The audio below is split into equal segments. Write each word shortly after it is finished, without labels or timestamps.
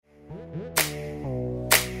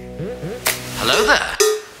Hello there.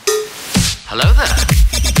 Hello there.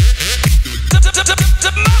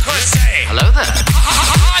 Democracy. Hello there.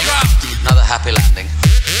 Another happy landing.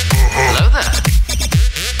 Hello there.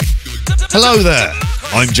 Hello there.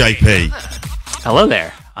 I'm JP. Hello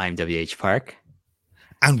there. I'm WH Park.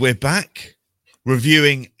 And we're back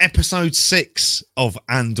reviewing episode 6 of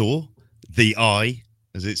Andor, The Eye,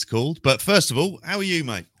 as it's called. But first of all, how are you,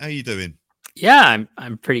 mate? How are you doing? Yeah,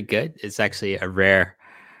 I'm pretty good. It's actually a rare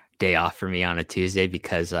day off for me on a Tuesday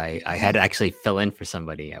because I had to actually fill in for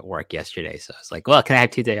somebody at work yesterday. So I was like, well, can I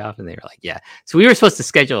have 2 days off? And they were like, yeah. So we were supposed to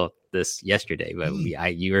schedule this yesterday, but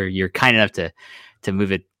you're kind enough to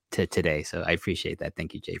move it to today. So I appreciate that.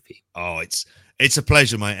 Thank you, JP. Oh, it's a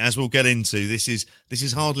pleasure, mate. As we'll get into, this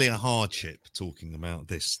is hardly a hardship talking about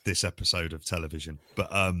this episode of television.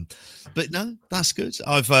 But no, that's good.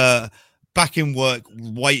 I've back in work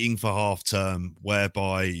waiting for half term,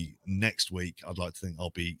 whereby next week I'd like to think I'll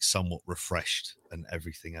be somewhat refreshed and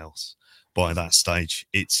everything else by that stage.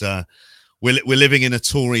 It's we're living in a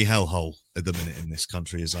Tory hellhole at the minute in this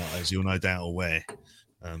country, as you're no doubt aware.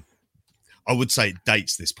 I would say it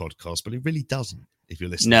dates this podcast, but it really doesn't if you're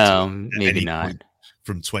listening. No, to it maybe not.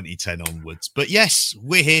 From 2010 onwards. But yes,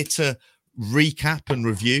 we're here to recap and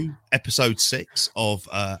review episode 6 of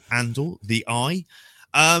Andor, The Eye.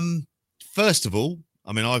 First of all,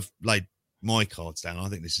 I mean, I've laid my cards down. I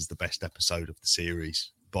think this is the best episode of the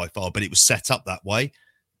series by far, but it was set up that way.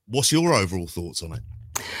 What's your overall thoughts on it?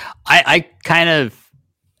 I kind of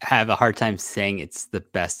have a hard time saying it's the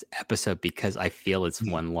best episode because I feel it's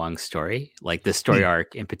one long story. Like the story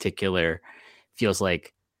arc in particular feels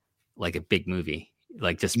like a big movie,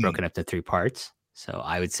 like just broken up to 3 parts. So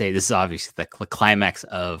I would say this is obviously the climax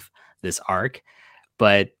of this arc,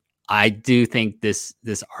 but I do think this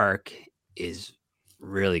arc is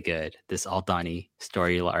really good. This Aldhani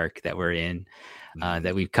story arc that we're in,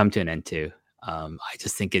 that we've come to an end to. I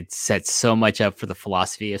just think it sets so much up for the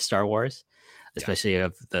philosophy of Star Wars, especially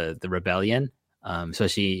of the rebellion,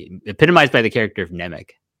 especially epitomized by the character of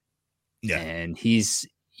Nemik. Yeah, and he's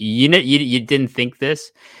you didn't think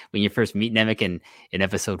this when you first meet Nemik in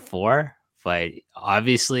episode 4, but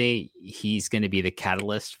obviously he's going to be the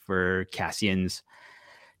catalyst for Cassian's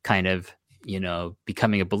kind of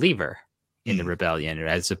becoming a believer in the rebellion,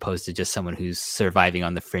 as opposed to just someone who's surviving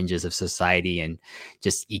on the fringes of society and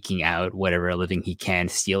just eking out whatever living he can,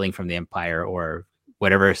 stealing from the Empire or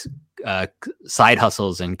whatever side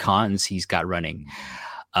hustles and cons he's got running.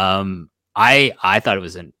 I thought it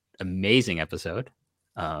was an amazing episode.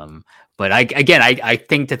 But I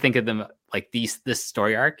think of them like this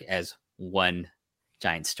story arc as one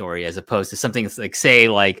giant story, as opposed to something like, say,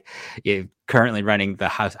 like you're currently running the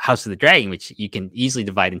House of the Dragon, which you can easily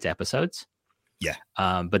divide into episodes. Yeah.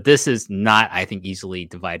 But this is not, I think, easily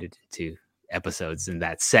divided into episodes in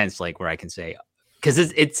that sense, like where I can say, because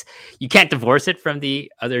it's you can't divorce it from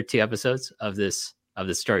the other 2 episodes of this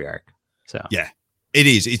story arc. So yeah, it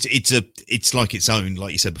is. It's like its own,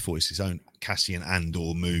 like you said before, it's its own Cassian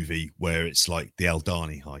Andor movie where it's like the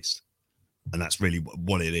Aldhani heist. And that's really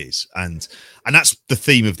what it is, and that's the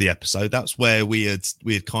theme of the episode. That's where we had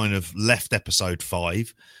kind of left episode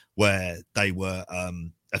 5, where they were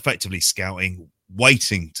effectively scouting,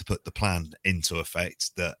 waiting to put the plan into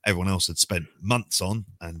effect that everyone else had spent months on,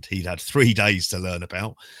 and he'd had 3 days to learn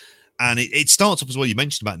about. And it starts off as well. You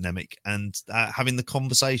mentioned about Nemik and having the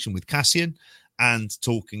conversation with Cassian and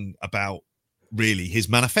talking about really his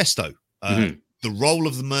manifesto. The role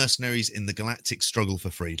of the mercenaries in the galactic struggle for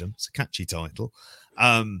freedom. It's a catchy title.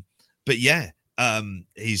 But yeah,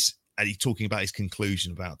 he's talking about his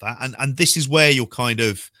conclusion about that. And this is where you're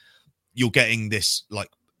getting this, like,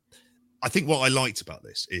 I think what I liked about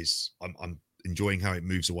this is I'm enjoying how it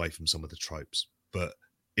moves away from some of the tropes, but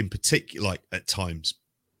in particular, like at times,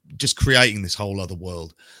 just creating this whole other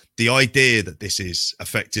world. The idea that this is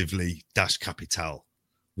effectively Das Kapital,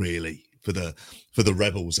 really, for the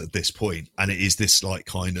rebels at this point, and it is this like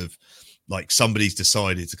kind of like somebody's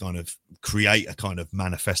decided to kind of create a kind of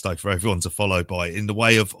manifesto for everyone to follow by in the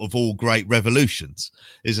way of all great revolutions,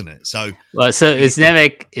 isn't it? So is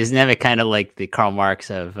Nemik kind of like the Karl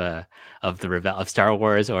Marx of Star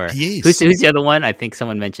Wars, or who's the other one? I think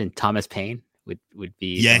someone mentioned Thomas Paine would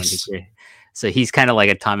be. Yes. So he's kind of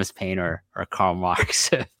like a Thomas Paine or Karl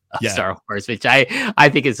Marx of Star Wars, which I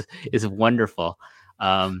think is wonderful.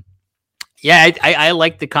 I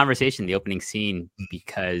like the conversation, the opening scene,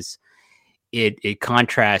 because it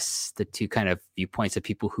contrasts the 2 kind of viewpoints of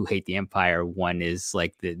people who hate the Empire. One is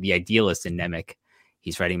like the idealist in Nemik.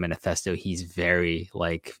 He's writing manifesto. He's very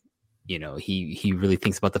like, he really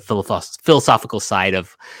thinks about the philosophical side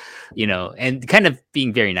of, and kind of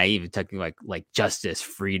being very naive and talking like justice,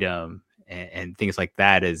 freedom, and things like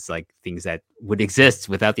that as like things that would exist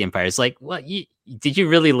without the Empire. It's like, well, did you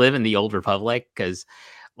really live in the old Republic? Because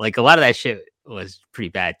like a lot of that shit was pretty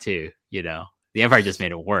bad too. You know, the Empire just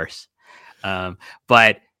made it worse.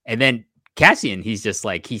 But and then Cassian, he's just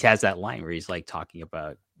like, he has that line where he's like talking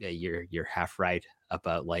about you're half right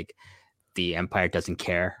about like the Empire doesn't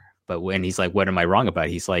care. But when he's like, what am I wrong about?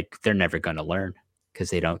 He's like, they're never going to learn because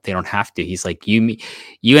they don't have to. He's like, you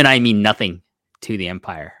and I mean nothing to the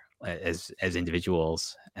Empire as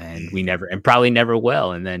individuals, and we never, and probably never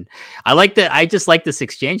will. And then I just like this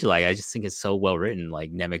exchange. Like, I just think it's so well written.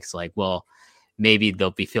 Like Nemec's like, well, maybe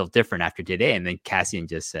they'll feel different after today. And then Cassian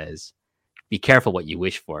just says, be careful what you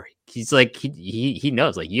wish for. He's like, he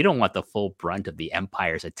knows, like, you don't want the full brunt of the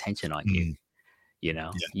Empire's attention on you. You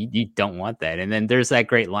know, you don't want that. And then there's that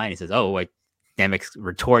great line. He says, oh, like, Nemec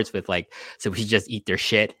retorts with like, so we should just eat their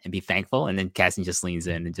shit and be thankful. And then Cassian just leans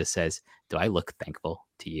in and just says, do I look thankful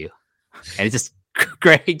to you? And it's just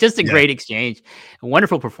great, just a great exchange.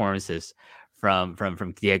 Wonderful performances from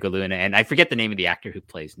Diego Luna. And I forget the name of the actor who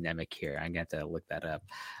plays Nemec here. I'm going to have to look that up.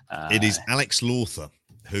 It is Alex Lawther,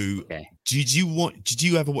 who, did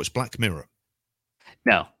you ever watch Black Mirror?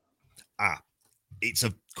 No. It's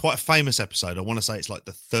quite a famous episode. I want to say it's like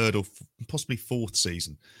the third or possibly fourth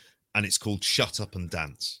season. And it's called Shut Up and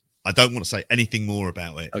Dance. I don't want to say anything more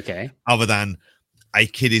about it. Okay. Other than a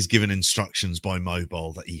kid is given instructions by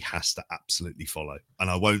mobile that he has to absolutely follow. And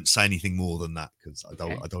I won't say anything more than that because I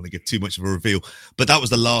don't want to give too much of a reveal. But that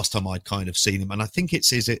was the last time I'd kind of seen him. And I think it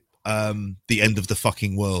says The End of the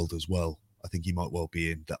Fucking World as well. I think he might well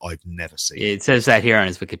be in that I've never seen. It says that here on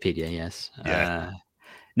his Wikipedia, yes. Yeah.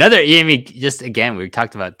 I mean, just again, we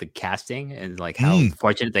talked about the casting and like how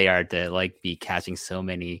fortunate they are to like be casting so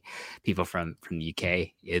many people from the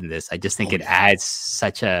UK in this. I just think it adds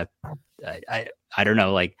such a, I don't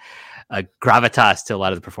know, like a gravitas to a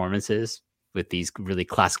lot of the performances with these really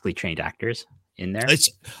classically trained actors in there.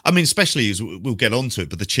 Especially as we'll get onto it,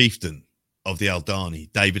 but the chieftain of the Aldani,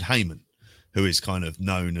 David Heyman, who is kind of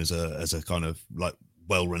known as a kind of like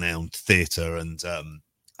well-renowned theatre and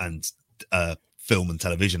film and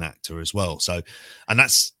television actor as well. So, and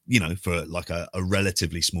that's, you know, for like a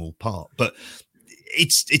relatively small part. But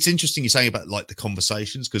it's interesting you're saying about like the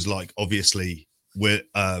conversations, because like obviously we're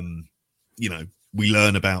you know, we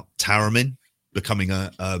learn about Taramyn becoming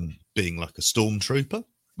being like a stormtrooper,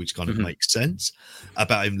 which kind of makes sense,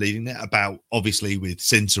 about him leading there, about obviously with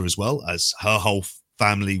Cinta as well, as her whole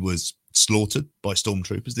family was slaughtered by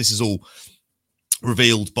stormtroopers. This is all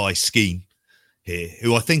revealed by Skeen here,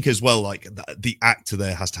 who I think as well, like the actor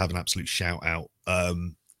there has to have an absolute shout out. I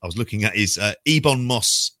was looking at his Ebon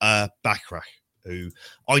Moss Bachrach, who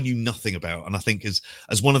I knew nothing about, and I think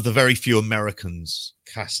as one of the very few Americans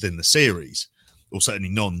cast in the series, or certainly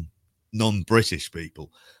non-British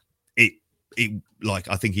people, it like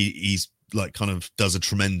I think he's like kind of does a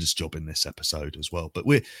tremendous job in this episode as well. But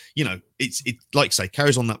we're, you know, it like I say,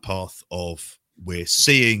 carries on that path of we're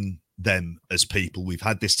seeing them as people. We've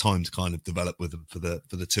had this time to kind of develop with them for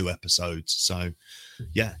the 2 episodes. So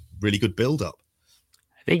yeah, really good build up.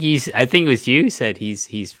 I think it was you said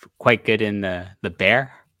he's quite good in the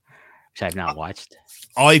Bear, which I've not watched.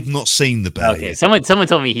 I've not seen the Bear. Okay, yet. someone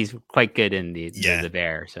told me he's quite good in the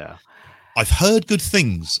Bear. So I've heard good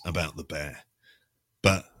things about the Bear,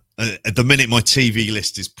 but at the minute my TV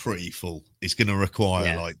list is pretty full. It's going to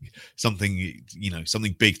require like something, you know,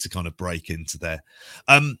 something big to kind of break into there.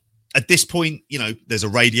 At this point, you know, there's a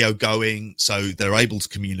radio going, so they're able to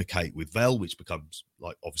communicate with Vel, which becomes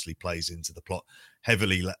like obviously plays into the plot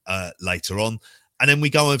heavily later on. And then we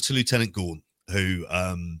go over to Lieutenant Gorn, who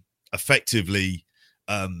effectively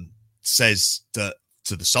says that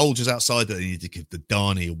to the soldiers outside that they need to give the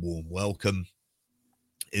Dani a warm welcome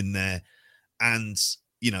in there. And,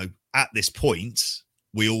 you know, at this point,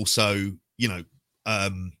 we also, you know,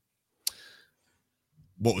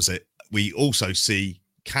 what was it? We also see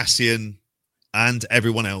Cassian and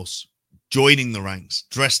everyone else joining the ranks,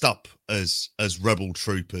 dressed up as rebel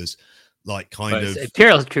troopers, like kind of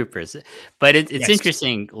Imperial troopers. But it's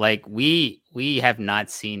interesting. Like we have not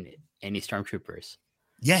seen any stormtroopers.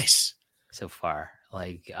 Yes, so far.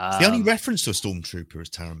 Like the only reference to a stormtrooper is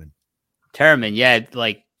Taramyn. Taramyn, yeah,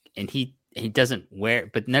 like, and he doesn't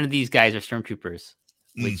wear, but none of these guys are stormtroopers,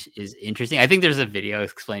 which is interesting. I think there's a video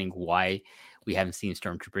explaining why we haven't seen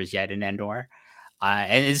stormtroopers yet in Andor.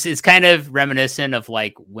 And it's kind of reminiscent of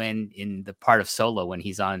like when in the part of Solo when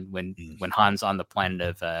he's on when Han's on the planet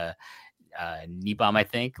of Nibam, I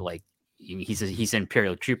think, like he's an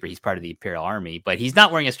Imperial trooper, he's part of the Imperial Army, but he's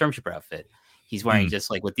not wearing a stormtrooper outfit. He's wearing just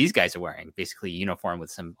like what these guys are wearing, basically a uniform with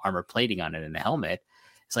some armor plating on it and a helmet.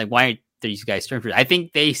 It's like, why these guys stormtroopers. I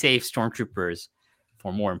think they save stormtroopers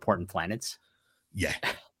for more important planets. Yeah.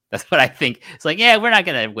 That's what I think. It's like, yeah, we're not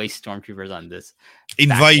going to waste stormtroopers on this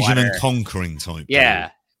Invasion backwater. and conquering type. Yeah.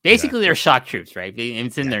 deal. Basically, they're shock troops, right?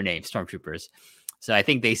 It's in their name, stormtroopers. So I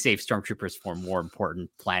think they save stormtroopers for more important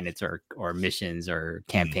planets or missions or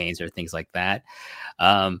campaigns or things like that.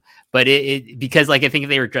 But because like I think if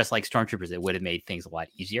they were dressed like stormtroopers, it would have made things a lot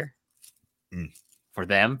easier for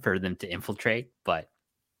them to infiltrate. But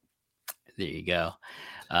there you go.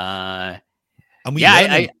 And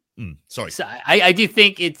sorry. So I do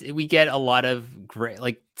think we get a lot of great,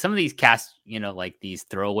 like some of these casts, like these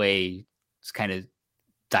throwaway kind of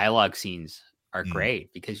dialogue scenes are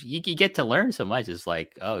great because you get to learn so much. It's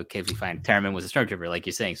like, oh, okay, we find Taramyn was a stormtrooper, like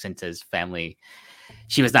you're saying. Cinta's family,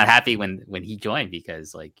 she was not happy when he joined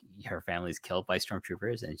because like her family's killed by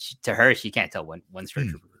stormtroopers, and to her, she can't tell when one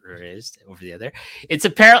stormtrooper is over the other. It's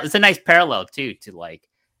a nice parallel too to like,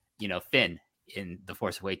 Finn in The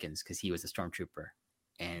Force Awakens because he was a stormtrooper.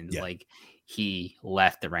 And like he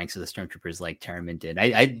left the ranks of the stormtroopers like Taramyn did.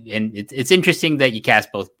 And it's interesting that you cast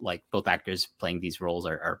both actors playing these roles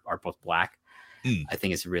are both black. I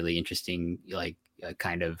think it's really interesting, like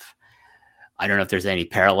kind of. I don't know if there's any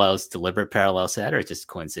deliberate parallels to that, or it's just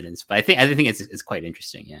coincidence. But I think it's quite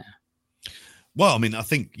interesting. Yeah. Well, I mean, I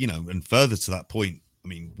think and further to that point, I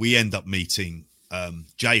mean, we end up meeting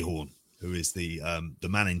Jayhorn, who is the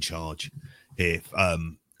man in charge here.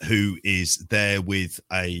 Who is there with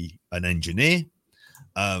an engineer?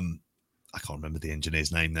 I can't remember the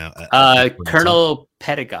engineer's name now. Colonel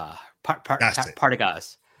Pedigas.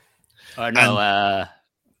 Partagas. I'm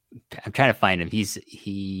trying to find him. He's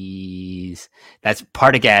that's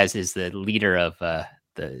Partagas is the leader of the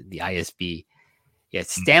ISB. Yeah,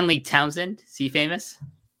 Stanley Townsend. Is he famous?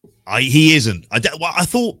 He isn't. I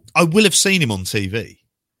thought I will have seen him on TV.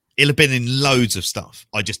 He'll have been in loads of stuff.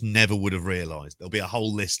 I just never would have realised. There'll be a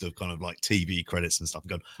whole list of kind of like TV credits and stuff.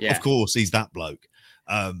 Going, of course, he's that bloke.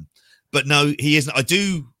 But no, he isn't. I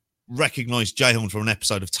do recognise Jayhorn from an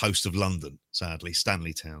episode of Toast of London. Sadly,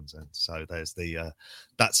 Stanley Townsend. So there's the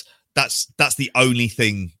that's the only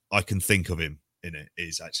thing I can think of him in it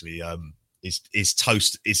is actually is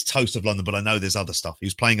Toast of London. But I know there's other stuff. He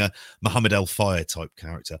was playing a Muhammad El Fayed type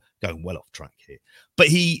character. Going well off track here. But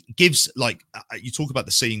he gives, like, you talk about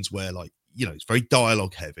the scenes where, like, it's very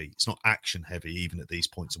dialogue heavy. It's not action heavy, even at these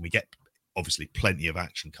points. And we get, obviously, plenty of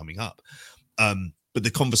action coming up. But the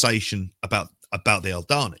conversation about the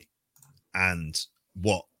Aldhani and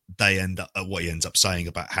what he ends up saying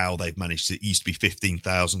about how they've managed to, it used to be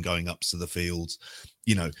 15,000 going up to the fields.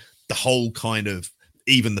 The whole kind of,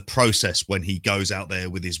 even the process when he goes out there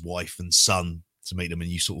with his wife and son to meet them. And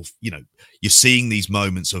you sort of, you're seeing these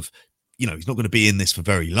moments of, he's not going to be in this for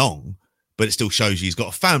very long, but it still shows you he's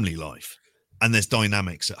got a family life and there's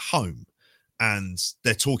dynamics at home. And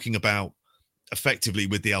they're talking about effectively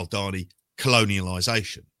with the Aldhani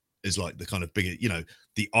colonialization is like the kind of bigger,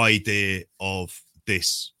 the idea of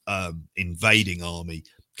this invading army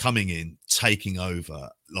coming in, taking over,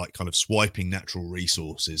 like kind of swiping natural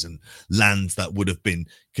resources and lands that would have been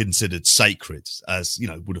considered sacred, as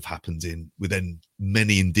would have happened within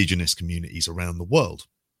many indigenous communities around the world.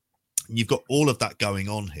 And you've got all of that going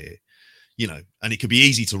on here, and it could be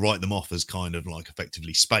easy to write them off as kind of like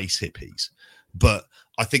effectively space hippies. But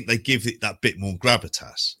I think they give it that bit more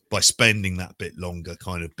gravitas by spending that bit longer,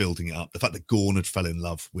 kind of building it up. The fact that Gorn had fell in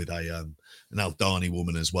love with an Aldhani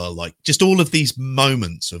woman as well, like just all of these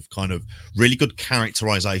moments of kind of really good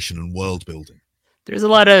characterization and world building. There's a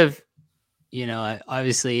lot of,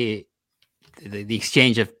 obviously the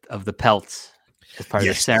exchange of the pelts as part of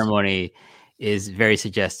the ceremony is very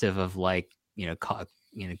suggestive of like,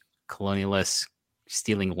 colonialists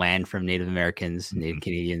stealing land from Native Americans, Native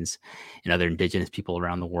Canadians, and other indigenous people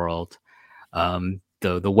around the world.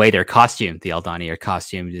 The way they're costumed, the Aldhani are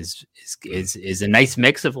costumed is a nice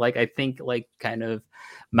mix of like, I think like kind of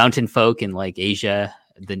mountain folk in like Asia,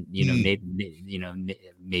 maybe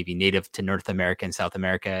native to North America and South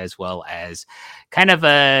America, as well as kind of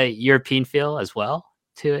a European feel as well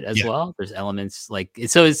to it as well. There's elements like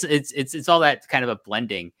it's all that kind of a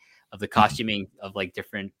blending of the costuming of like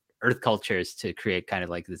different Earth cultures to create kind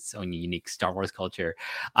of like this own unique Star Wars culture,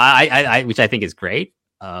 which I think is great.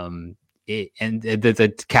 The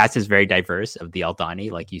cast is very diverse of the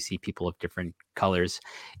Aldhani. Like you see people of different colors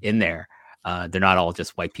in there. They're not all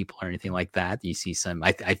just white people or anything like that. You see some,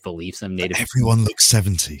 I believe, some native. Everyone looks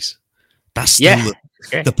 70s. That's still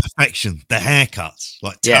the perfection. The haircuts,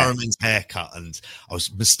 like Taramyn's haircut and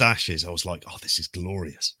mustaches. I was like, oh, this is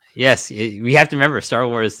glorious. Yes, we have to remember Star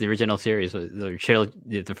Wars, the original series, the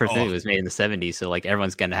first movie was made in the 70s. So like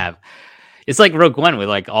everyone's going to have, It's like Rogue One with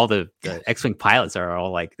like all the X-wing pilots are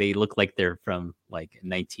all like they look like they're from like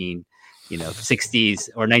 60s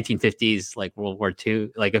or 1950s, like World War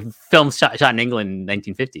II, like a film shot in England in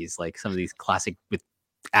 1950s, like some of these classic with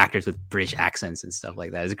actors with British accents and stuff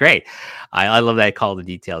like that. It's great. I love that call to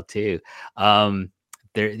detail too. I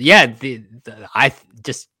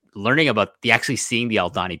just learning about actually seeing the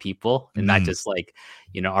Aldani people and not just like,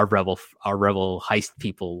 our rebel heist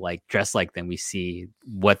people like dress like them. We see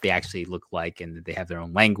what they actually look like, and they have their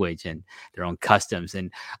own language and their own customs.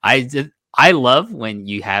 And I love when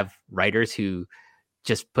you have writers who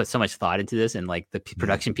just put so much thought into this, and like the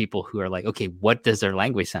production people who are like, okay, what does their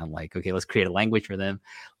language sound like? Okay, let's create a language for them.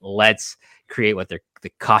 Let's create what the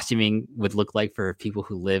costuming would look like for people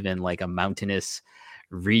who live in like a mountainous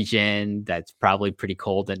region that's probably pretty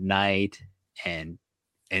cold at night, and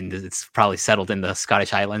it's probably settled in the Scottish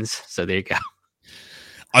Highlands. So there you go.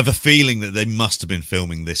 I have a feeling that they must have been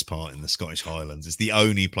filming this part in the Scottish Highlands. It's the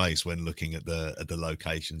only place when looking at the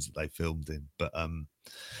locations that they filmed in. But and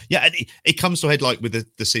it comes to a head like with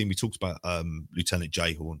the scene we talked about, Lieutenant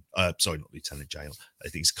Jayhorn. Sorry, not Lieutenant Jayhorn. I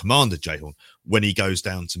think it's Commander Jayhorn, when he goes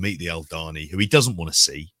down to meet the Aldani, who he doesn't want to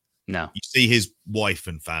see. No, you see his wife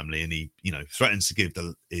and family, and he, threatens to give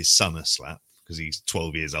his son a slap because he's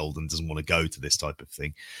 12 years old and doesn't want to go to this type of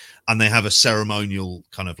thing. And they have a ceremonial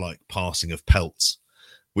kind of like passing of pelts,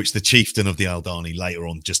 which the chieftain of the Aldani later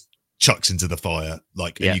on just chucks into the fire.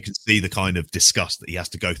 And you can see the kind of disgust that he has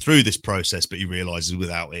to go through this process, but he realizes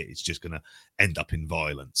without it, it's just going to end up in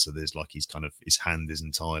violence. So there's like his hand is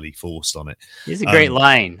entirely forced on it. It's a great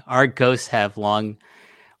line. Our ghosts have long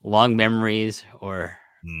memories or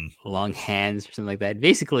long hands or something like that.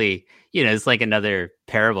 Basically, it's like another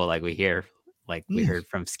parable like we hear. Like we heard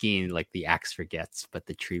from Skeen, like the axe forgets, but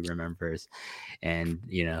the tree remembers. And,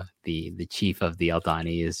 the chief of the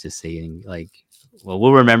Aldani is just saying like, well,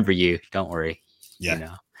 we'll remember you. Don't worry.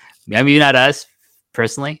 Yeah. Maybe not us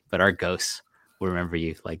personally, but our ghosts will remember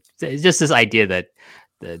you. Like it's just this idea that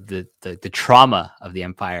the trauma of the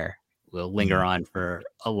Empire will linger on for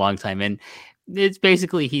a long time. And it's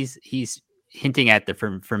basically, he's hinting at the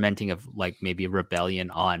fermenting of like maybe a rebellion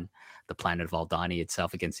on the planet of Aldani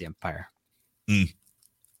itself against the Empire.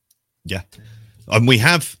 Yeah, and we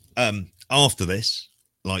have after this,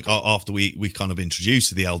 like after we kind of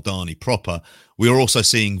introduced the Aldani proper, we are also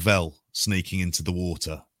seeing Vel sneaking into the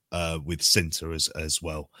water with Cinta as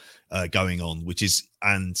well going on,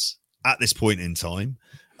 and at this point in time,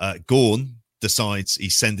 Gorn decides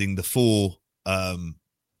he's sending the four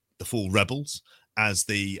rebels as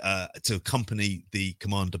to accompany the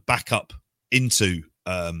commander back up into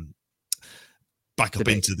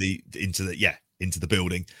the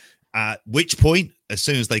building. At which point, as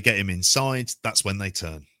soon as they get him inside, that's when they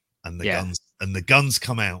turn and the guns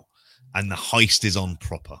come out and the heist is on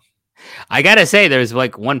proper. I gotta say, there's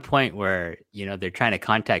like one point where they're trying to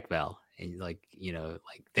contact Vel, and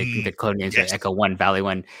the code names are Echo 1, Valley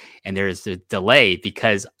 1, and there's a delay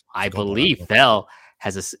because I believe Vel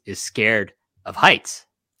is scared of heights.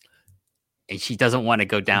 And she doesn't want to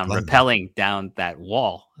go down, rappelling down that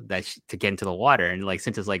wall to get into the water. And like,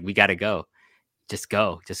 Cinta's like, we got to go. Just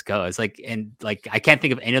go. It's like, and like, I can't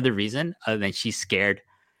think of any other reason other than she's scared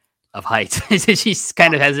of heights. She's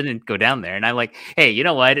kind of hesitant to go down there. And I'm like, hey, you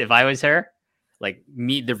know what? If I was her, like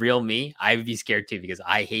me, the real me, I would be scared too, because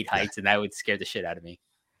I hate heights and that would scare the shit out of me.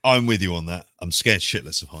 I'm with you on that. I'm scared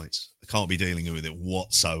shitless of heights. I can't be dealing with it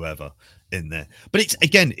whatsoever in there. But it's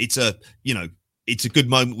a good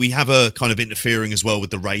moment. We have a kind of interfering as well with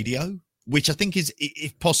the radio, which I think is,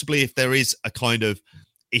 if there is a kind of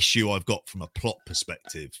issue I've got from a plot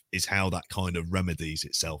perspective, is how that kind of remedies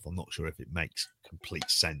itself. I'm not sure if it makes complete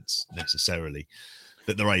sense necessarily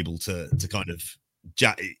that they're able to kind of,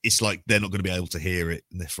 it's like they're not going to be able to hear it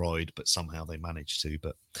and they're fried, but somehow they manage to.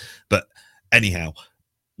 But anyhow,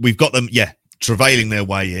 we've got them, travailing their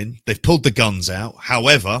way in. They've pulled the guns out.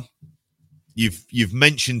 However, you've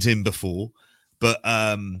mentioned him before. But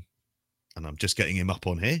and I'm just getting him up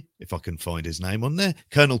on here, if I can find his name on there.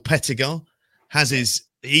 Colonel Pettigar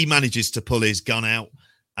he manages to pull his gun out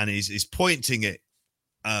and is pointing it.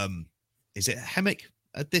 Is it Nemik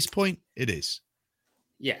at this point? It is.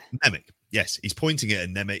 Yeah. Nemik. Yes, he's pointing it at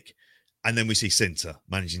Nemik, and then we see Cinta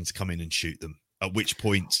managing to come in and shoot them. At which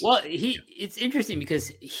point, well, it's interesting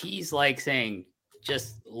because he's like saying,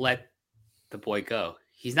 just let the boy go.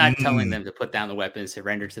 He's not telling them to put down the weapons,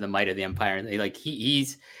 surrender to the might of the Empire. And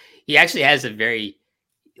he actually has a very,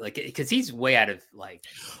 like, because he's way out of, like,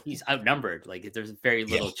 he's outnumbered. Like, there's very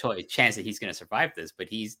little chance that he's going to survive this. But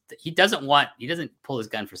he doesn't pull his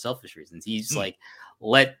gun for selfish reasons. He's like,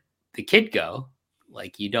 let the kid go.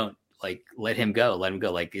 Like, you don't like let him go.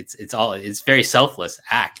 Like it's very selfless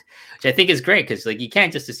act, which I think is great because like you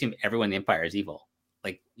can't just assume everyone in the Empire is evil.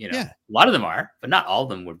 Like, you know, a lot of them are, but not all of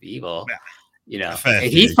them would be evil. Yeah. You know,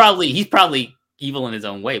 he's probably evil in his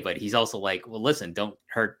own way, but he's also like, well, listen, don't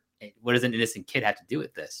hurt. What does an innocent kid have to do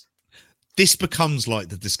with this? This becomes like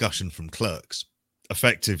the discussion from Clerks,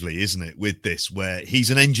 effectively, isn't it? With this, where he's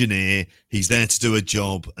an engineer, he's there to do a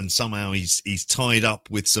job, and somehow he's tied up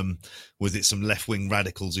with some left-wing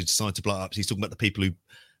radicals who decide to blow up. He's talking about the people who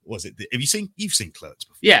you've seen Clerks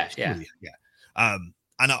before? Yeah.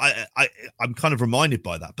 And I'm kind of reminded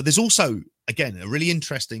by that, but there's also, again, a really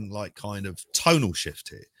interesting like kind of tonal shift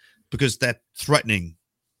here, because they're threatening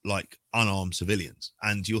like unarmed civilians,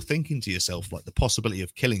 and you're thinking to yourself like the possibility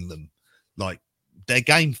of killing them, like they're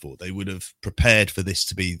game for. They would have prepared for this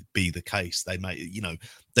to be the case. They may, you know,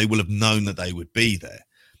 they will have known that they would be there.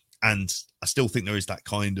 And I still think there is that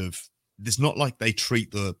kind of, it's not like they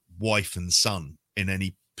treat the wife and son in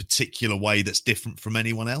any particular way that's different from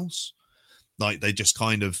anyone else. Like they just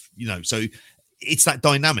kind of, you know, so it's that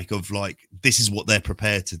dynamic of like, this is what they're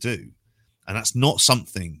prepared to do. And that's not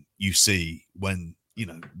something you see when, you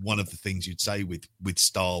know, one of the things you'd say with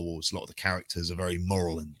Star Wars, a lot of the characters are very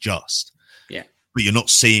moral and just. Yeah. But you're not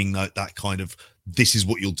seeing that kind of, this is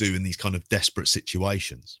what you'll do in these kind of desperate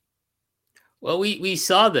situations. Well, we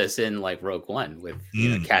saw this in like Rogue One with you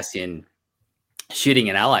know, Cassian shooting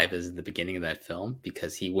an ally at the beginning of that film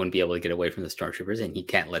because he wouldn't be able to get away from the stormtroopers, and he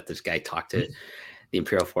can't let this guy talk to the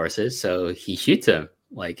Imperial forces, so he shoots him.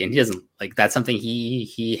 Like, and he doesn't like, that's something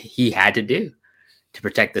he had to do to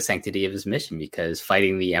protect the sanctity of his mission, because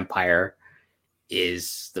fighting the Empire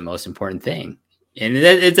is the most important thing. And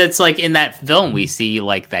it's like in that film, we see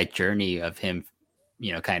like that journey of him,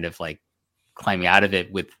 you know, kind of like climbing out of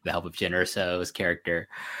it with the help of Jyn Erso's character.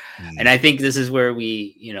 And I think this is where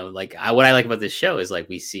we, you know, like what I like about this show is like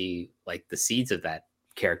we see like the seeds of that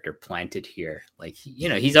character planted here. Like, you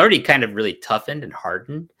know, he's already kind of really toughened and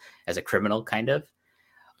hardened as a criminal kind of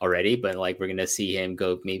already, but like we're going to see him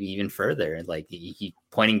go maybe even further. And like he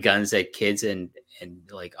pointing guns at kids and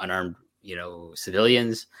like unarmed, you know,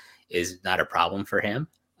 civilians is not a problem for him.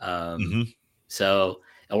 So,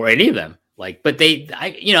 or any of them, like, but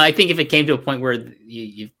I think if it came to a point where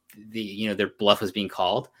their bluff was being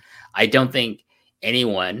called, I don't think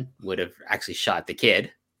anyone would have actually shot the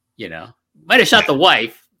kid, you know, might have shot the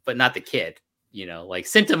wife, but not the kid, you know, like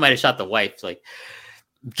Cinta might have shot the wife, like,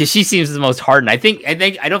 because she seems the most hardened. I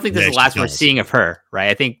don't think this is the last we're seeing of her, right?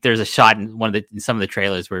 I think there's a shot in some of the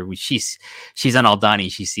trailers where she's on Aldhani,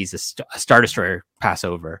 she sees a Star Destroyer pass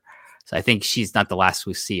over. So I think she's not the last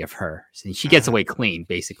we see of her. So she gets away clean,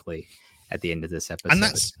 basically, at the end of this episode.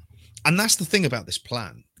 And that's the thing about this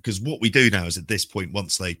plan, because what we do now is at this point,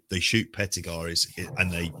 once they shoot Pettigar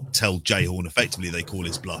and they tell Jayhorn, effectively they call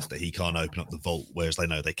his bluff that he can't open up the vault, whereas they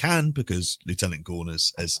know they can because Lieutenant Gorn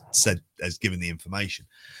has given the information.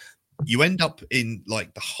 You end up in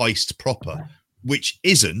like the heist proper, which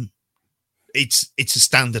isn't. It's a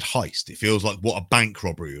standard heist. It feels like what a bank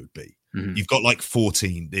robbery would be. You've got like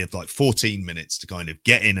 14 minutes to kind of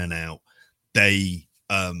get in and out. They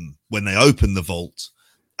when they open the vault,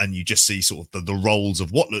 and you just see sort of the rolls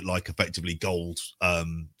of what look like effectively gold,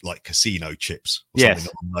 like casino chips. Or something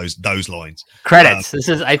along those lines. Credits. This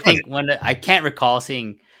is, I think, when I can't recall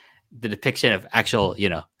seeing the depiction of actual, you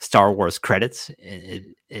know, Star Wars credits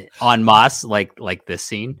en masse like this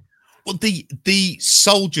scene. Well, the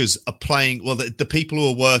soldiers are playing. Well, the people who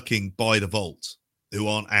are working by the vault, who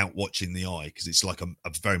aren't out watching the eye, because it's like a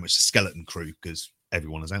very much a skeleton crew, because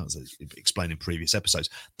everyone is out, as explained in previous episodes.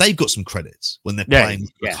 They've got some credits when they're playing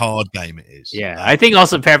the card game. It is, I think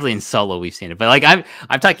also apparently in Solo we've seen it, but like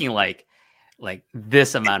I'm talking like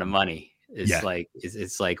this amount of money is like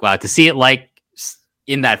it's like, wow, to see it like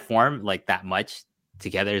in that form, like that much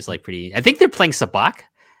together is like pretty. I think they're playing Sabacc,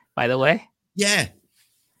 by the way. Yeah,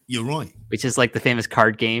 you're right. Which is like the famous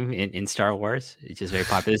card game in Star Wars, which is very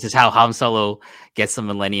popular. This is how Han Solo gets the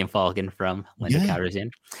Millennium Falcon from Lando Calrissian.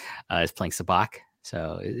 Is playing Sabacc.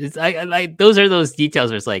 So it's I those are those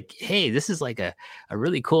details where it's like, hey, this is like a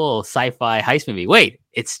really cool sci-fi heist movie. Wait,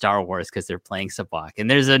 it's Star Wars because they're playing Sabacc. And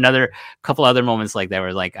there's another couple other moments like that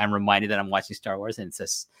where like I'm reminded that I'm watching Star Wars, and it's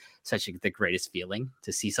just the greatest feeling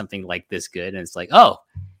to see something like this good. And it's like, oh,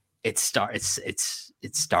 it's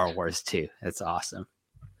Star Wars too. That's awesome.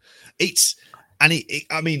 It's funny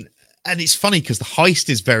because the heist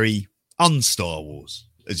is very un-Star Wars,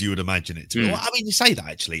 as you would imagine it to be. Well, I mean, you say that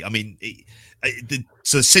actually. I mean,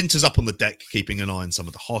 so Cinta's up on the deck, keeping an eye on some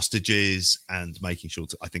of the hostages and making sure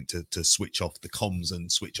to switch off the comms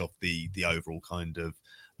and switch off the overall kind of.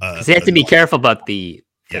 They have to be careful about the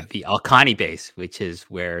the Alkani base, which is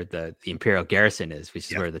where the Imperial garrison is,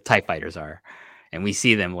 which is where the TIE fighters are. And we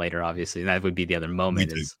see them later, obviously. And that would be the other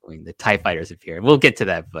moment is when the TIE fighters appear. We'll get to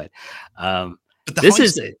that, but this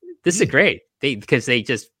is great. Because they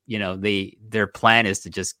just, their plan is to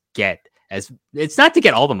just it's not to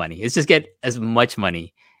get all the money. It's just get as much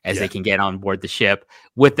money as they can get on board the ship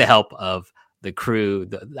with the help of the crew.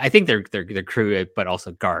 I think they're crew, but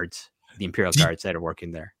also guards, the Imperial guards that are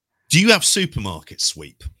working there. Do you have Supermarket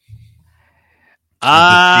Sweep? The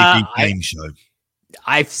TV game show.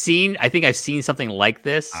 I think I've seen something like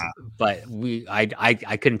this, but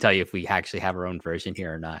I couldn't tell you if we actually have our own version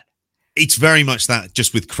here or not. It's very much that,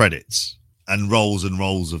 just with credits and rolls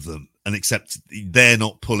of them. And except they're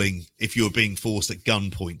not pulling, if you're being forced at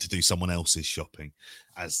gunpoint to do someone else's shopping,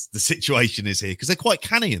 as the situation is here, because they're quite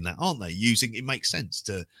canny in that, aren't they? It makes sense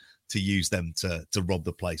to use them to rob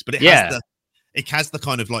the place, but it has the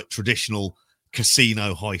kind of like traditional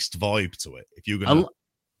casino heist vibe to it. If you're going to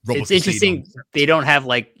rob it's interesting, they don't have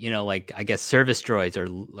like I guess service droids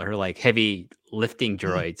or like heavy lifting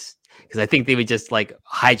droids, because I think they would just like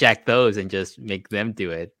hijack those and just make them do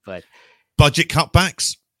it. But budget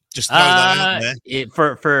cutbacks. Just throw that out there.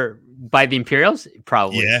 For by the Imperials,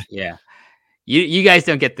 probably. Yeah. You guys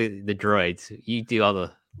don't get the droids. You do all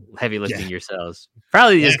the heavy lifting yourselves.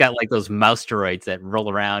 Probably just got like those mouse droids that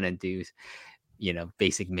roll around and do,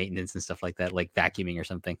 basic maintenance and stuff like that, like vacuuming or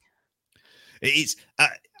something. It's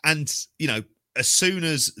and as soon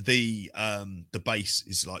as the base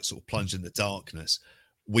is like sort of plunged in the darkness,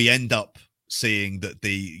 we end up seeing that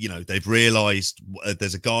they've realized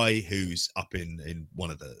there's a guy who's up in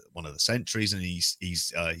one of the sentries, and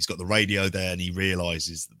he's got the radio there, and he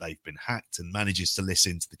realizes that they've been hacked and manages to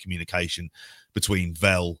listen to the communication between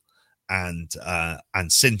Vel and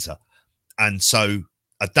Cinta. And so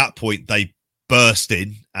at that point they burst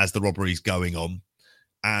in as the robbery's going on,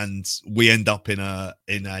 and we end up in a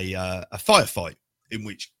firefight in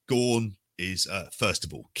which Gorn is first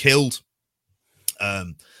of all killed.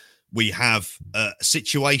 We have a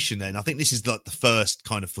situation then. I think this is like the first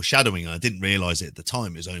kind of foreshadowing. I didn't realize it at the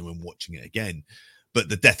time. It was only when watching it again. But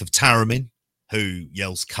the death of Taramyn, who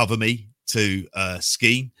yells "cover me" to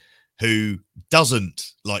Skeen, who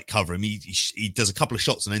doesn't like cover him. He does a couple of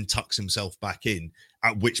shots and then tucks himself back in,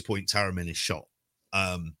 at which point Taramyn is shot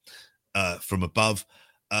from above.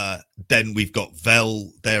 Then we've got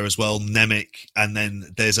Vel there as well, Nemik, and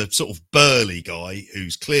then there's a sort of burly guy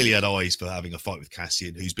who's clearly had eyes for having a fight with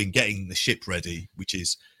Cassian, who's been getting the ship ready, which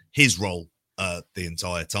is his role the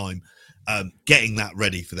entire time, getting that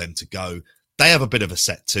ready for them to go. They have a bit of a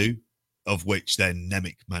set to, of which then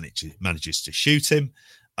Nemik manages to shoot him.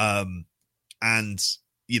 And,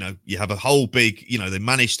 you have a whole big, they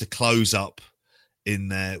manage to close up in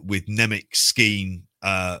there with Nemik, Skeen,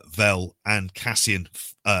 Vel and Cassian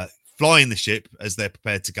flying the ship as they're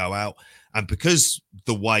prepared to go out. And because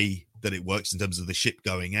the way that it works in terms of the ship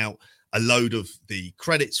going out, a load of the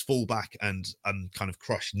credits fall back and kind of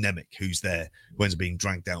crush Nemik, who's there, who ends up being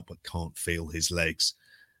dragged out but can't feel his legs.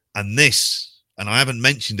 And I haven't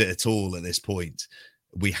mentioned it at all at this point,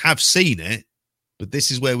 we have seen it, but this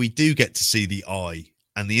is where we do get to see the eye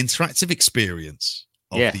and the interactive experience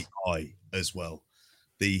of the eye as well.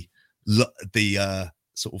 The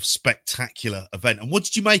sort of spectacular event. And what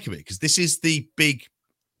did you make of it? Because this is the big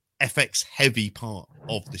FX heavy part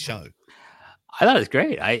of the show. I thought it was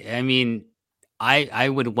great. I mean, I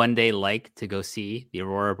would one day like to go see the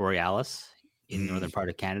Aurora Borealis in the northern part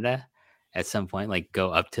of Canada at some point, like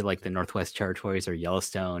go up to like the Northwest Territories or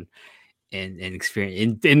Yellowstone and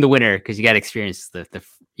experience in the winter, because you got to experience the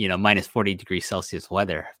minus 40 degrees Celsius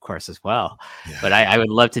weather, of course, as well. Yeah. But I would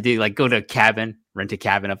love to do like go to a cabin, rent a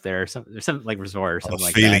cabin up there, or some like resort or something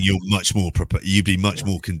like that. You're much more you'd be much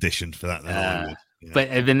more conditioned for that than I would. Yeah. But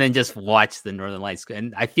and then just watch the Northern Lights,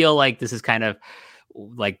 and I feel like this is kind of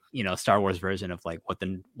like Star Wars version of like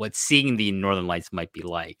what seeing the Northern Lights might be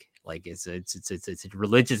like. Like it's a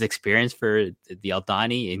religious experience for the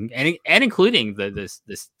Aldhani and including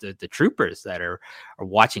the troopers that are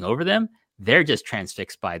watching over them. They're just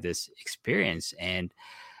transfixed by this experience.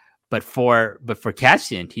 But for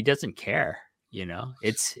Cassian, he doesn't care.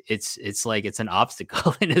 It's like it's an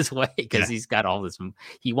obstacle in his way, because he's got all this.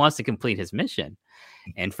 He wants to complete his mission,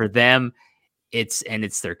 and for them, it's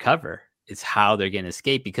their cover. It's how they're going to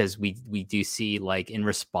escape, because we do see, like, in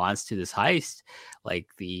response to this heist, like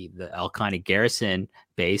the Alkani garrison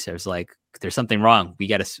base, there's something wrong. We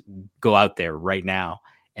got to go out there right now.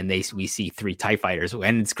 And we see 3 TIE fighters,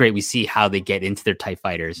 and it's great. We see how they get into their TIE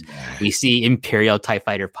fighters. We see Imperial TIE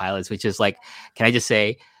fighter pilots, which is like, can I just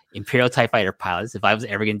say, Imperial TIE fighter pilots. If I was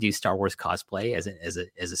ever going to do Star Wars cosplay as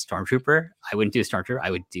a stormtrooper, I wouldn't do a stormtrooper.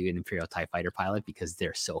 I would do an Imperial TIE fighter pilot because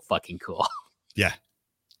they're so fucking cool. Yeah,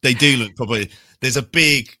 they do look probably. There's a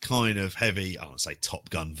big kind of heavy, I won't say Top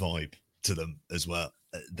Gun vibe to them as well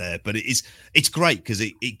there, but it's great because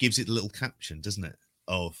it gives it a little caption, doesn't it,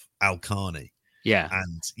 of Alkani? Yeah,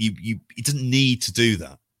 and you it doesn't need to do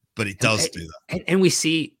that, but it does do that. And we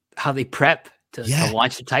see how they prep to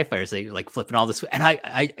launch the TIE fighters. They like flipping all this, and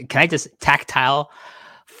I just tactile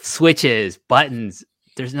switches, buttons.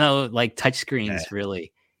 There's no like touch screens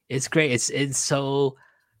really. It's great. It's so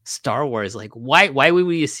Star Wars. Like why would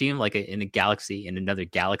we assume like in another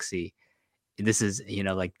galaxy, this is,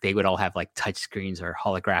 like they would all have like touch screens or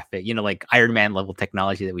holographic, like Iron Man level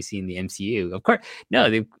technology that we see in the MCU. Of course,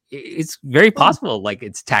 no, it's very possible. Like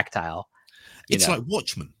it's tactile. It's like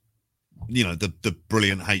Watchmen, the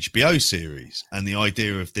brilliant HBO series, and the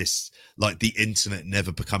idea of this, like the internet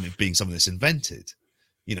never being something that's invented.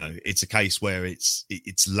 It's a case where it's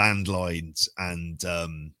landlines and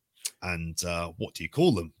what do you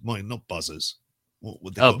call them? Not buzzers. What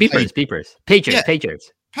would they call beepers,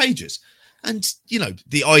 pagers. And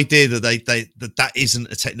the idea that that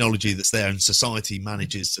isn't a technology that's there, and society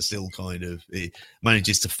manages to still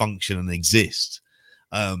manages to function and exist.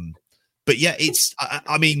 But yeah,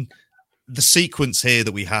 I mean, the sequence here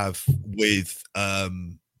that we have with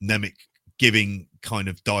Nemec giving kind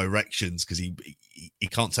of directions, because he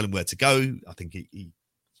can't tell him where to go. I think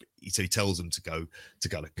he tells him to go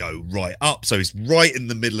right up. So he's right in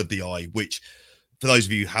the middle of the eye, which, for those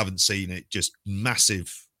of you who haven't seen it, just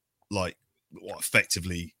massive, like what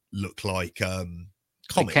effectively look like comet.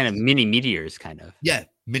 Like kind of mini meteors,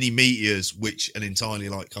 mini meteors, which are entirely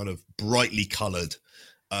like kind of brightly colored,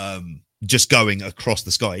 just going across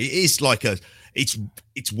the sky. It is like it's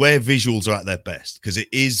where visuals are at their best, because it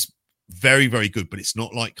is very, very good, but it's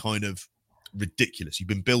not like kind of ridiculous. You've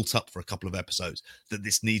been built up for a couple of episodes that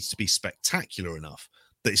this needs to be spectacular enough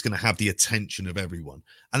that it's going to have the attention of everyone,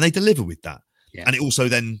 and they deliver with that. Yeah. And it also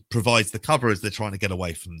then provides the cover as they're trying to get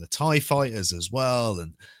away from the TIE fighters as well,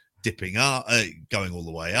 and dipping up, going all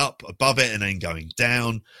the way up above it and then going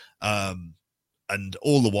down. And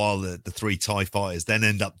all the while, the three TIE fighters then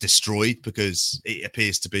end up destroyed, because it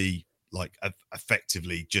appears to be like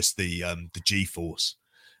effectively just the G-force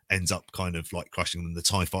ends up kind of like crushing them. The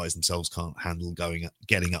TIE fighters themselves can't handle getting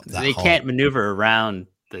up that high. They can't maneuver around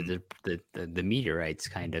the meteorites,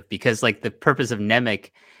 kind of, because like the purpose of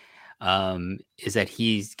Nemec is that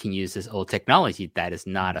he can use this old technology that is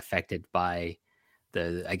not affected by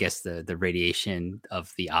the radiation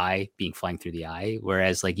of the eye flying through the eye.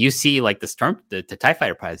 Whereas like you see like the TIE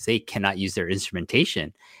fighter pilots, they cannot use their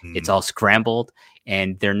instrumentation. It's all scrambled,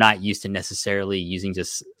 and they're not used to necessarily using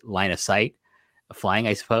just line of sight flying,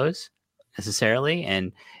 I suppose,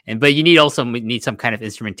 necessarily. But you need some kind of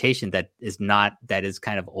instrumentation that is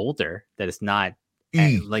kind of older, that is not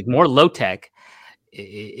like more low tech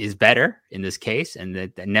is better in this case. And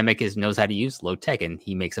that Nemec knows how to use low tech. And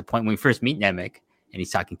he makes a point when we first meet Nemec and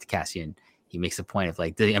he's talking to Cassian, he makes a point of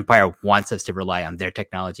like, the Empire wants us to rely on their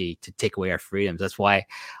technology to take away our freedoms. That's why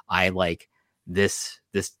I like this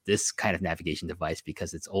kind of navigation device,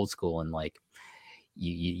 because it's old school, and like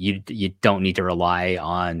you don't need to rely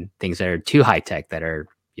on things that are too high tech, that are,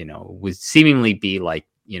 would seemingly be like,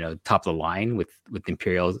 top of the line with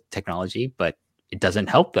Imperial technology, but it doesn't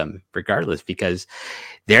help them regardless, because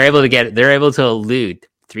they're able to elude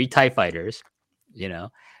 3 TIE fighters,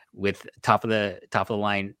 with top of the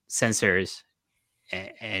line sensors,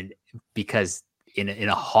 and because in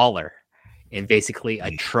a hauler, in basically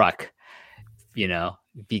a truck,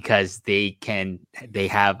 because they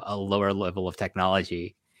have a lower level of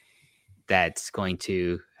technology that's going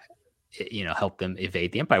to help them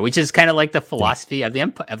evade the Empire, which is kind of like the philosophy of the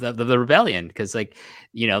Empire, of the rebellion, because like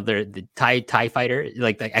the TIE fighter,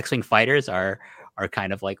 like the X-wing fighters are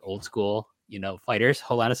kind of like old school fighters.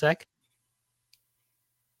 Hold on a sec.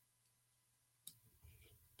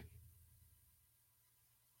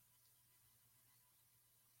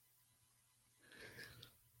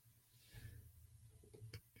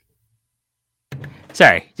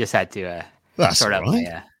 Sorry, just had to sort out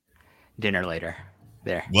my dinner later.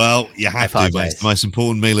 There. Well, you have to. It's the most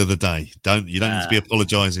important meal of the day. You don't need to be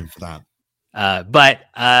apologizing for that. But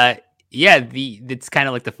it's kind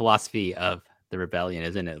of like the philosophy of the rebellion,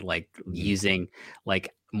 isn't it? Like using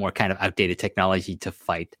like more kind of outdated technology to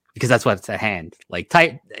fight, because that's what's at hand. Like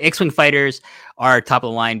X-wing fighters are top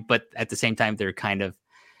of the line, but at the same time, they're kind of,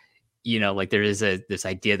 like there is this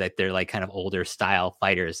idea that they're like kind of older style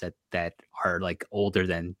fighters that are like older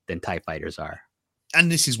than TIE fighters are. And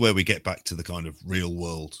this is where we get back to the kind of real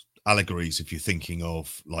world allegories if you're thinking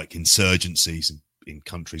of like insurgencies in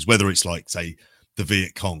countries, whether it's like, say, the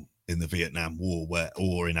Viet Cong in the Vietnam War,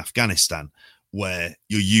 or in Afghanistan, where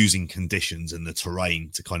you're using conditions and the terrain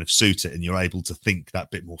to kind of suit it, and you're able to think that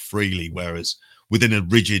bit more freely. Whereas within a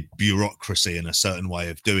rigid bureaucracy and a certain way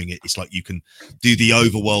of doing it, it's like you can do the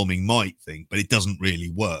overwhelming might thing, but it doesn't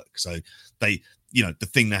really work. So they, the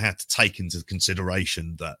thing they had to take into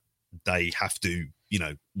consideration, that they have to,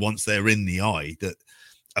 once they're in the eye, that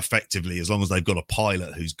effectively, as long as they've got a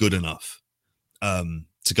pilot who's good enough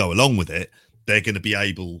to go along with it, they're going to be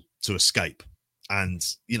able to escape. And,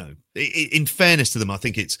 in fairness to them, I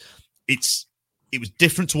think it was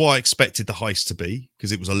different to what I expected the heist to be,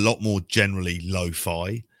 because it was a lot more generally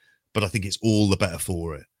lo-fi, but I think it's all the better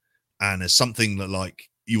for it. And as something that, like,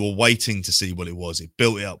 you were waiting to see what it was, it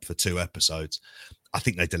built it up for 2 episodes. I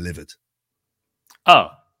think they delivered.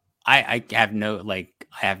 Oh, I have no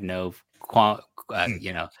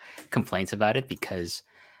complaints about it, because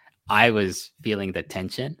I was feeling the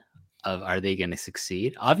tension of, are they going to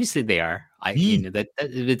succeed? Obviously they are. That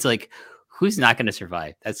it's like, who's not going to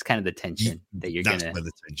survive? That's kind of the tension that you're That's gonna. where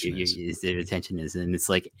the tension is. The tension is, and it's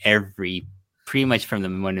like pretty much from the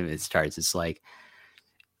moment it starts, it's like,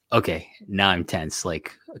 okay, now I'm tense,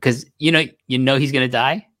 like, because you know he's gonna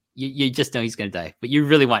die. You just know he's gonna die, but you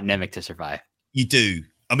really want Nemec to survive. You do.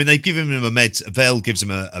 I mean, they've given him a med. Vel gives him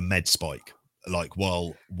a med spike, like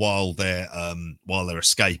while they're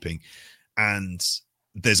escaping, and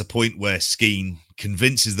there's a point where Skeen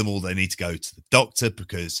convinces them all they need to go to the doctor,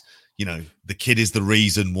 because the kid is the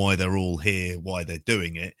reason why they're all here, why they're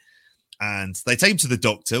doing it. And they take him to the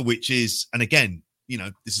doctor, which is, and again,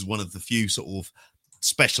 this is one of the few sort of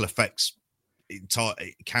special effects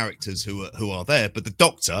characters who are there. But the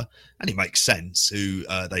doctor, and it makes sense, who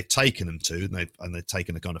they've taken him to, and they've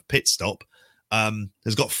taken a kind of pit stop,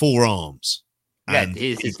 has got 4 arms. Yeah,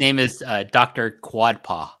 his name is Dr.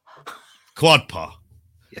 Quadpaw. Quadpaw.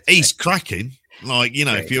 Yes, He's right. cracking. Like,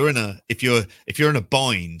 Right. if you're in a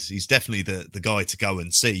bind, he's definitely the guy to go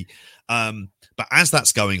and see. But as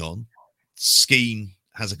that's going on, Skeen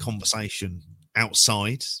has a conversation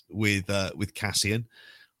outside with Cassian,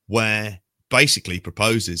 where basically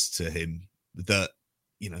proposes to him that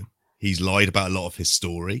he's lied about a lot of his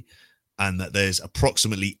story, and that there's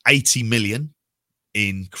approximately 80 million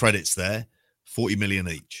in credits there, 40 million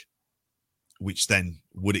each, which then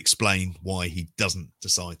would explain why he doesn't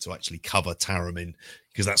decide to actually cover Taramyn,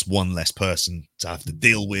 because that's one less person to have to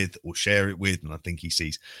deal with or share it with. And I think he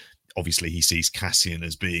sees Cassian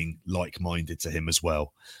as being like-minded to him as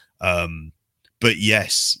well. But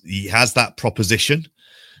yes, he has that proposition.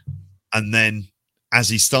 And then as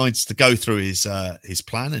he starts to go through his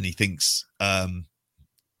plan, and he thinks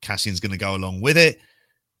Cassian's going to go along with it,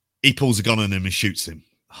 he pulls a gun on him and shoots him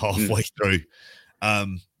halfway through.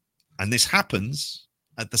 And this happens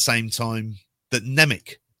at the same time that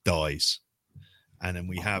Nemec dies. And then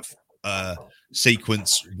we have a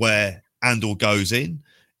sequence where Andor goes in.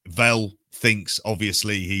 Vel thinks,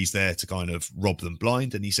 obviously, he's there to kind of rob them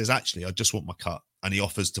blind. And he says, actually, I just want my cut. And he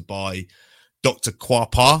offers to buy Dr.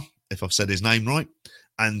 Quapar, if I've said his name right,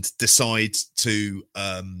 and decides to,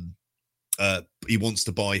 he wants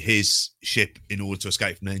to buy his ship in order to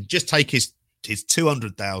escape from there, and just take his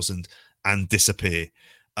 200,000 and disappear.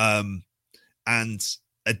 And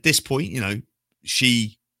at this point,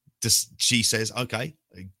 she says, okay,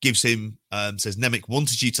 gives him, says, Nemec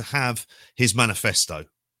wanted you to have his manifesto,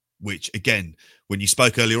 which again, when you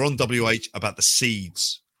spoke earlier on, WH, about the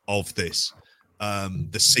seeds of this,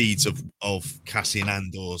 the seeds of Cassian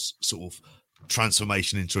Andor's sort of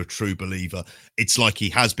transformation into a true believer, it's like he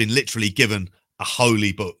has been literally given a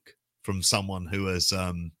holy book from someone who has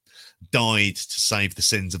died to save the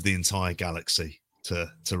sins of the entire galaxy,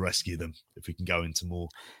 to rescue them, if we can go into more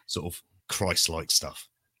sort of Christ-like stuff.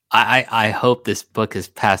 I hope this book is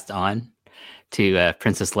passed on to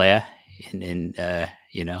Princess Leia in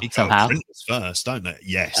somehow. Princess first, don't they?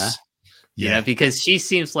 Yes. Because she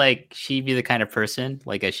seems like she'd be the kind of person,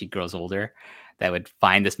 like, as she grows older, that would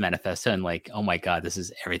find this manifesto and like, oh my God, this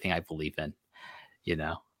is everything I believe in.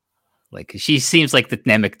 Like, she seems like the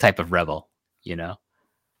Nemec type of rebel.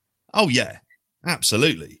 Oh yeah,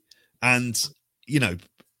 absolutely. And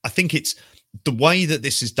I think it's the way that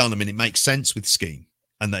this is done. I mean, it makes sense with Skeen,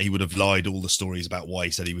 and that he would have lied all the stories about why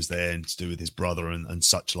he said he was there and to do with his brother and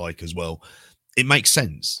such like as well. It makes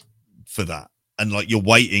sense for that. And like, you're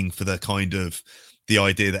waiting for the kind of the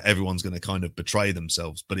idea that everyone's going to kind of betray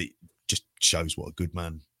themselves, but it just shows what a good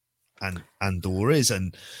man Andor is.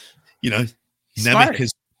 And, Nemec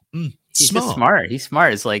is smart. He's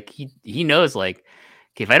smart. It's like, he knows, like,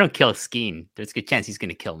 okay, if I don't kill Skeen, there's a good chance he's going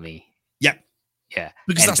to kill me. Yep. Yeah,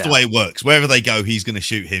 because and that's the Val. way it works. Wherever they go, he's going to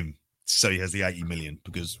shoot him, so he has the 80 million.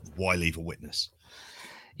 Because why leave a witness?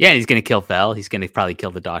 Yeah, he's gonna kill Vel. He's gonna probably kill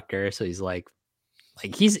the doctor. So he's like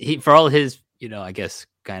he for all his, I guess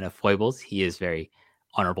kind of foibles, he is very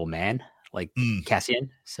honorable man, like Cassian.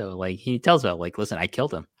 So like he tells Vel, like, listen, I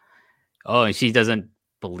killed him. Oh, and she doesn't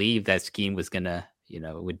believe that Skeen was gonna,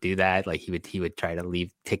 would do that. Like he would try to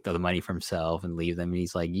take the money for himself and leave them. And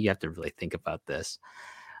he's like, you have to really think about this.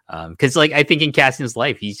 Because like I think in Cassian's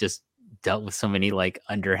life, he's just dealt with so many like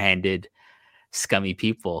underhanded, scummy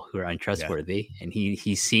people who are untrustworthy, and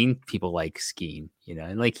he's seen people like Skeen,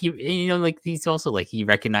 and like like he's also like he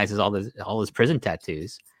recognizes all his prison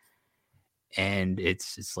tattoos, and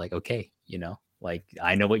it's like, okay, like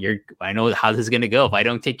I know how this is gonna go. If I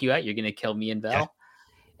don't take you out, you're gonna kill me and Val. Yeah.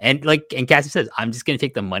 And Cassie says, I'm just gonna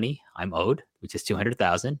take the money I'm owed, which is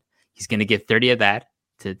 200,000. He's gonna give 30 of that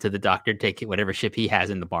to the doctor, take whatever ship he has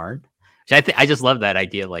in the barn. I just love that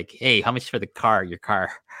idea. Like, hey, how much for your car?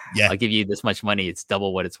 Yeah, I'll give you this much money. It's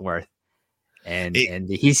double what it's worth. And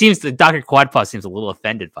the Dr. Quadpaw seems a little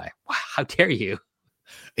offended by, wow, how dare you?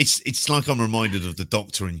 It's like I'm reminded of the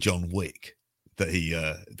Doctor in John Wick that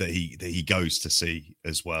he goes to see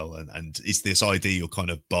as well. And it's this idea you're kind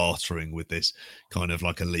of bartering with this kind of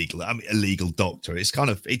like illegal doctor. It's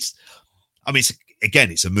a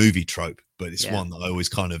movie trope, but it's one that I always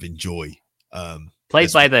kind of enjoy.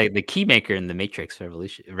 Played by the keymaker in the Matrix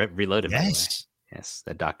Reloaded. Yes. Yes,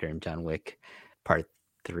 the Doctor in John Wick Part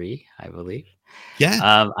 3, I believe.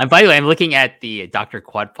 Yeah. And by the way, I'm looking at the Dr.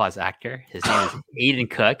 Quadpaw's actor. His name is Aiden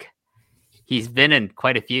Cook. He's been in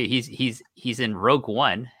quite a few. He's in Rogue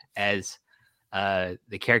One as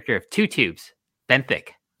the character of Two Tubes, Benthic,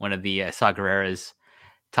 one of the Saw Gerrera's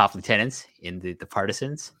top lieutenants in the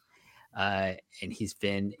Partisans. And he's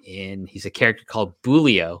a character called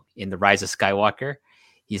Bulio in The Rise of Skywalker.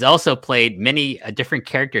 He's also played many different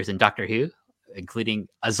characters in Doctor Who, including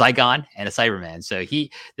a Zygon and a Cyberman. So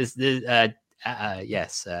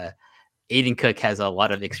Aiden Cook has a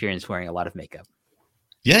lot of experience wearing a lot of makeup.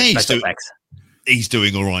 Yeah, he's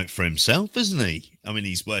doing all right for himself, isn't he? I mean,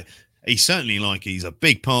 he's certainly he's a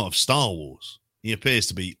big part of Star Wars. He appears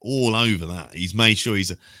to be all over that. He's made sure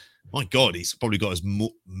he's probably got as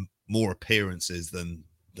more appearances than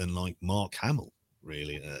like Mark Hamill,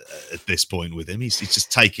 really, at this point with him. He's just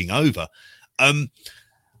taking over.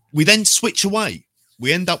 We then switch away.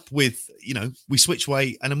 We end up with, we switch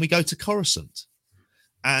away and then we go to Coruscant.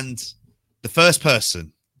 And the first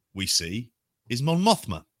person we see is Mon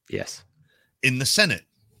Mothma. Yes. In the Senate.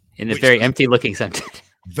 In a very empty looking Senate.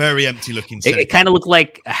 Very empty looking Senate. It kind of looked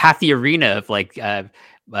like half the arena of like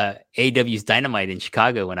AW's Dynamite in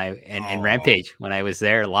Chicago and Rampage when I was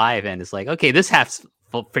there live. And it's like, okay, this half's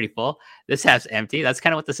pretty full. This half's empty. That's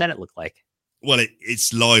kind of what the Senate looked like. Well,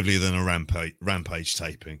 it's livelier than a rampage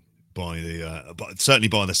taping but certainly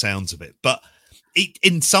by the sounds of it. But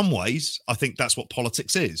in some ways, I think that's what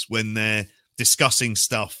politics is when they're discussing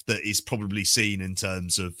stuff that is probably seen in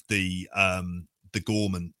terms of the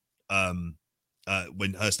Gorman,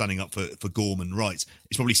 when her standing up for Gorman rights,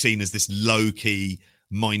 it's probably seen as this low key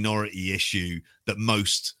minority issue that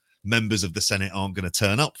most members of the Senate aren't going to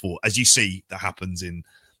turn up for, as you see that happens in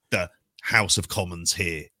the House of Commons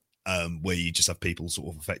here. Where you just have people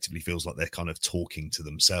sort of effectively feels like they're kind of talking to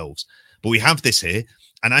themselves. But we have this here,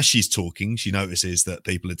 and as she's talking, she notices that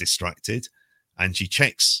people are distracted, and she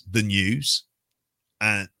checks the news,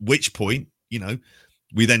 at which point,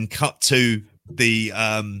 we then cut to the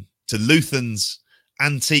to Luthen's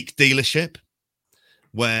antique dealership,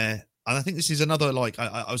 and I think this is another, like,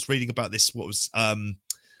 I was reading about this,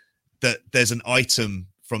 that there's an item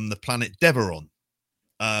from the planet Deveron,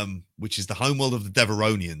 which is the homeworld of the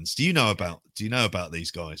Deveronians. Do you know about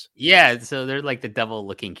these guys? Yeah, so they're like the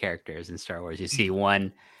devil-looking characters in Star Wars. You see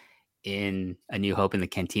one in A New Hope in the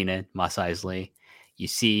Cantina, Mos Eisley. You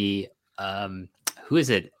see, who is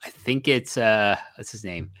it? I think it's what's his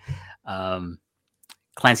name?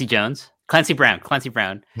 Clancy Brown,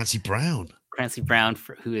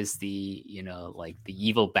 who is the like the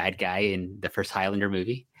evil bad guy in the first Highlander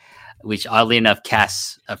movie, which oddly enough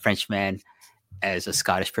casts a Frenchman as a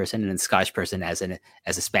Scottish person and a Scottish person as a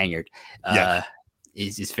Spaniard.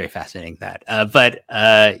 It's very fascinating that. But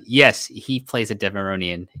yes, he plays a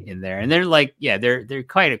Deveronian in there, and they're like, they're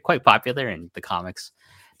quite popular in the comics.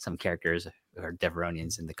 Some characters are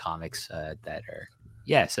Deveronians in the comics that are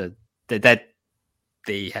so that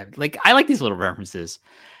they have, like, I like these little references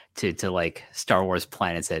to like Star Wars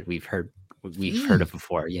planets that we've heard of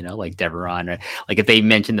before. Like Deveron, or like if they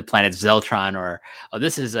mention the planet Zeltron, or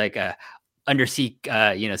this is like a undersea,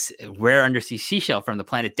 rare undersea seashell from the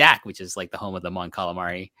planet Dak, which is like the home of the Mon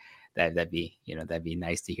Calamari. that'd be that'd be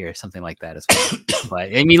nice to hear something like that as well.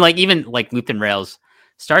 But I mean, like even like Luthen Rail's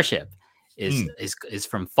starship is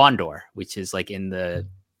from Fondor, which is like in the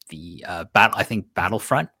battle, I think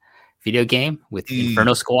Battlefront video game with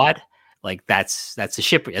Inferno Squad. Like that's a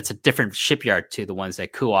ship. It's a different shipyard to the ones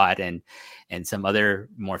that Kuat and some other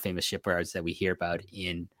more famous shipyards that we hear about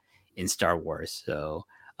in Star Wars. So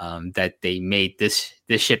that they made this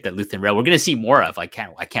ship that Luthen Rail we're going to see more of. I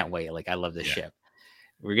can't wait. Like I love this ship.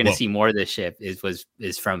 We're going to see more of this ship.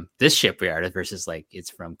 Is from this shipyard versus like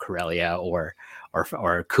it's from Corellia or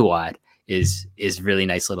Kuat is really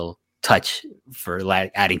nice little touch for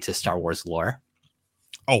adding to Star Wars lore.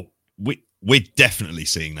 Oh, we're definitely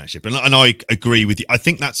seeing that ship, and I agree with you. I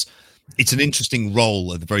think it's an interesting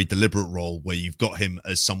role, a very deliberate role, where you've got him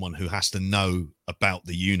as someone who has to know about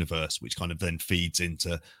the universe, which kind of then feeds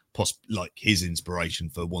into like his inspiration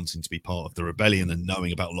for wanting to be part of the rebellion and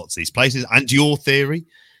knowing about lots of these places. And your theory,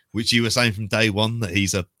 which you were saying from day one, that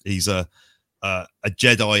he's a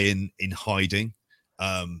Jedi in hiding,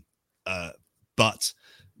 but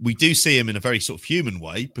we do see him in a very sort of human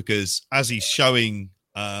way, because as he's showing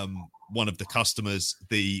one of the customers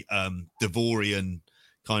the Devorian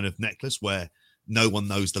kind of necklace where no one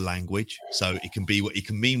knows the language, so it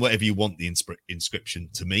can mean whatever you want the inscription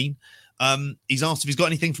to mean. He's asked if he's got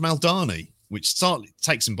anything from Aldhani, which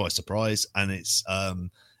takes him by surprise, and it's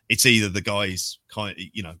either the guy's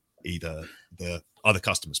either the other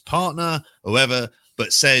customer's partner or whoever,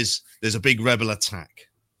 but says there's a big rebel attack.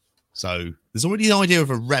 So there's already the idea of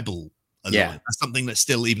a rebel alliance. Yeah, that's something that's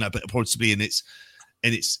still even possibly in its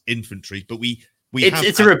infantry, but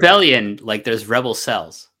it's a rebellion. Like there's rebel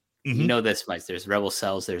cells. You know this much. There's rebel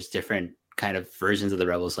cells. There's different kind of versions of the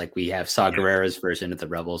rebels. Like we have Saw Gerrera's version of the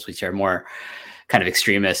rebels, which are more kind of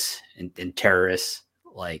extremists and terrorists.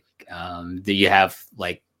 Like you have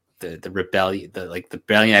like the rebellion, the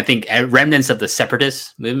rebellion. I think remnants of the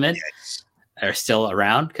separatist movement are still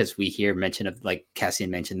around, because we hear mention of, like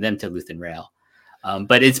Cassian mentioned them to Luthen Rail.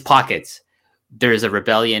 But it's pockets. There's a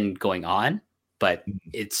rebellion going on, but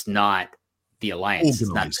it's not the alliance.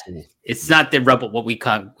 It's not the rebel, what we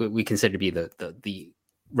consider to be the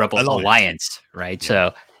rebel alliance, right?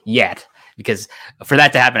 So yet, because for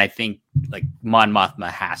that to happen, I think like Mon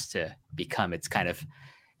Mothma has to become its kind of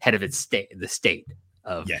head of the state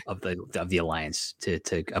of the alliance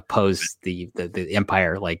to oppose the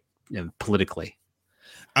Empire, like politically.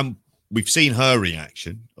 We've seen her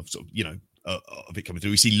reaction of sort of of it coming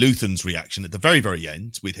through. We see Luthen's reaction at the very, very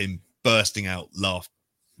end with him bursting out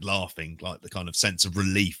laughing, like the kind of sense of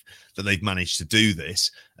relief that they've managed to do this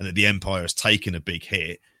and that the Empire has taken a big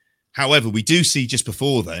hit. However, we do see just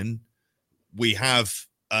before then, we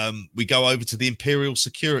go over to the Imperial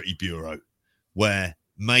Security Bureau, where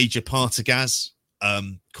Major Partagaz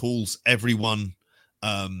calls everyone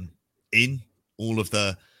in, all of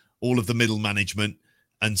the middle management,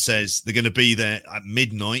 and says they're going to be there at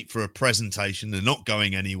midnight for a presentation. They're not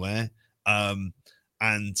going anywhere, and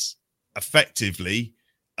effectively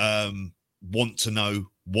want to know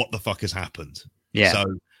what the fuck has happened. Yeah. So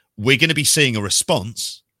we're going to be seeing a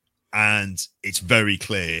response, and it's very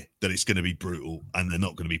clear that it's going to be brutal, and they're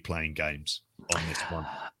not going to be playing games on this one.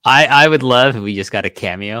 I would love if we just got a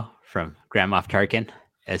cameo from Grand Moff Tarkin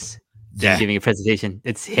as giving a presentation.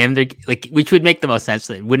 It's him, which would make the most sense.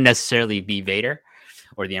 It wouldn't necessarily be Vader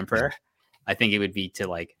or the Emperor. I think it would be to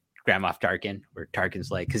like Grand Moff Tarkin, where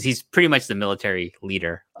Tarkin's like, because he's pretty much the military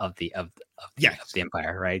leader of the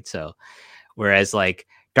Empire, right? So whereas like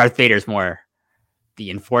Darth Vader's more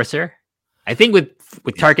the enforcer. I think with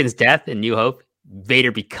Tarkin's death in New Hope,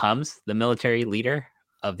 Vader becomes the military leader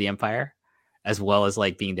of the Empire, as well as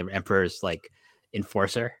like being the Emperor's like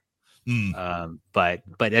enforcer. But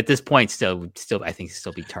at this point, still I think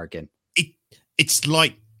still be Tarkin. It's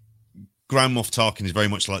like Grand Moff Tarkin is very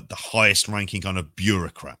much like the highest ranking kind of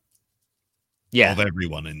bureaucrat. Of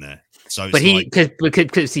everyone in there. So, it's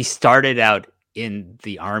because he started out in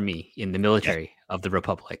the army, in the military of the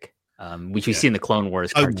Republic, which we see in the Clone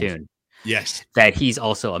Wars cartoon. Yes, that he's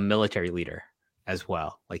also a military leader as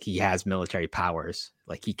well. Like he has military powers.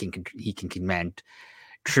 Like he can command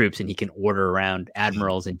troops, and he can order around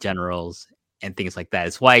admirals and generals and things like that.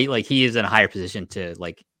 It's why like he is in a higher position to,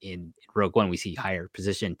 like in Rogue One, we see higher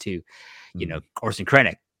position to, Orson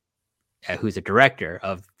Krennic, who's a director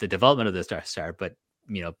of the development of the Death Star. But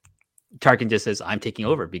Tarkin just says, "I'm taking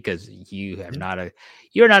over because you're not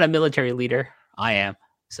a military leader. I am."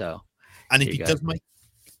 So, and if he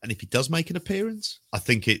does make an appearance, I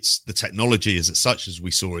think it's the technology is such as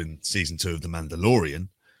we saw in season 2 of The Mandalorian,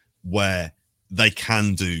 where they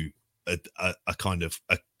can do a kind of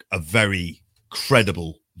a very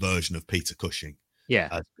credible version of Peter Cushing.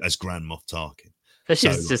 Yeah. as Grand Moff Tarkin. Especially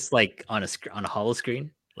if So, it's just like on a holo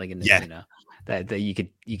screen, like in the, Yeah. you know, that you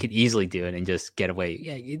could easily do it and just get away.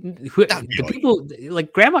 Yeah, That'd be the right. people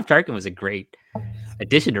like Grand Moff Tarkin was a great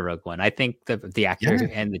addition to Rogue One. I think the actor Yeah.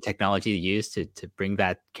 and the technology used to bring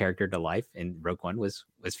that character to life in Rogue One was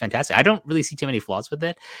fantastic. I don't really see too many flaws with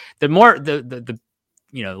it. The more the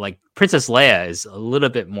you know, like Princess Leia is a little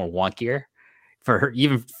bit more wonkier for her,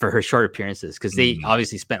 even for her short appearances, because they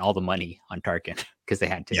obviously spent all the money on Tarkin because they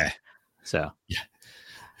had to. Yeah. So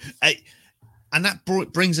and that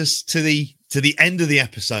brings us to the end of the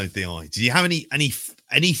episode. The Eye. Do you have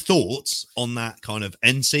any thoughts on that kind of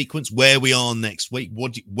end sequence? Where we are next week? Where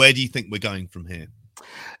do you think we're going from here?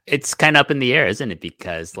 it's kind of up in the air, isn't it?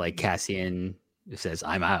 Because like Cassian says,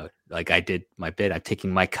 "I'm out. Like I did my bit. I'm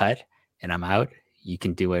taking my cut, and I'm out. You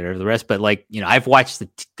can do whatever the rest." But like, you know, I've watched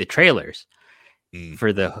the trailers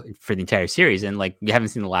for the entire series, and like we haven't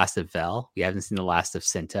seen the last of Vel. We haven't seen the last of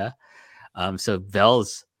Cinta. So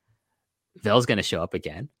Vel's going to show up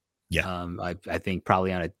again. Yeah. I think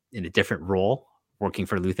probably in a different role, working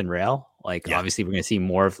for Luthen Rail. Like obviously we're going to see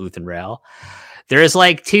more of Luthen Rail. There's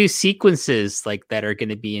like 2 sequences like that are going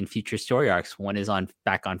to be in future story arcs. One is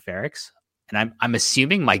back on Ferrix, and I'm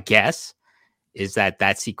assuming, my guess is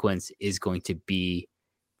that sequence is going to be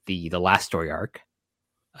the last story arc,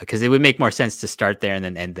 because it would make more sense to start there and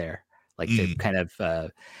then end there, like to kind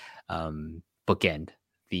of bookend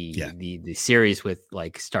the series with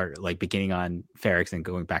like start like beginning on Ferrix and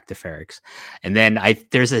going back to Ferrix. And then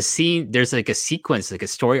there's a sequence, like a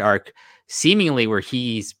story arc seemingly where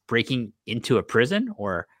he's breaking into a prison,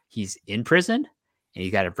 or he's in prison and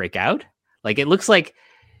he's got to break out. Like it looks like,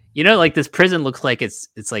 you know, like this prison looks like it's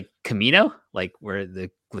like Camino, like where the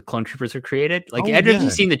clone troopers are created. Like I don't know if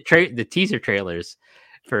you've seen the teaser trailers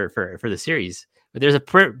for the series, but there's a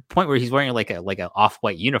point where he's wearing like a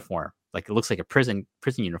off-white uniform. Like it looks like a prison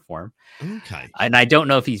uniform. Okay. And I don't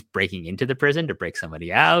know if he's breaking into the prison to break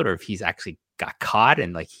somebody out, or if he's actually got caught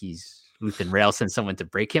and like he's Luthen Rail sent someone to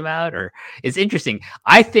break him out. Or it's interesting.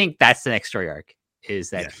 I think that's the next story arc,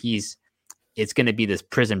 is that it's going to be this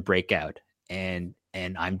prison breakout. And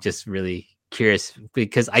I'm just really curious,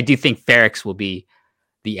 because I do think Ferrix will be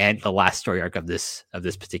the last story arc of this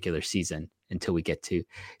particular season until we get to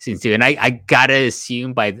season 2. And I gotta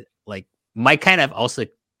assume by like my kind of also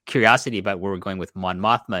curiosity about where we're going with Mon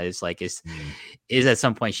Mothma is like is at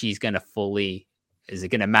some point she's gonna is it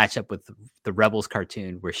gonna match up with the Rebels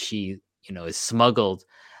cartoon where she, you know, is smuggled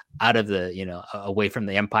out of the, you know, away from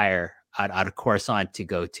the Empire, out of Coruscant to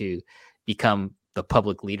go to become the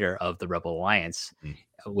public leader of the Rebel Alliance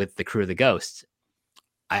with the crew of the Ghost.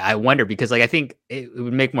 I wonder, because like I think it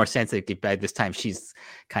would make more sense that by this time she's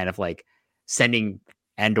kind of like sending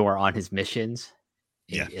Andor on his missions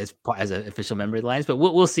as an official member of the Alliance. But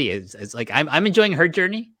we'll see. It's like I'm enjoying her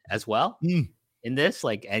journey as well in this.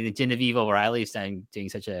 Like, and Genevieve O'Reilly is doing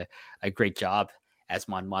such a great job as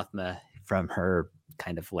Mon Mothma, from her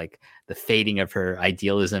kind of like the fading of her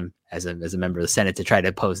idealism as a member of the Senate to try to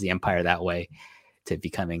oppose the Empire that way, to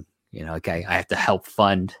becoming, you know, like I have to help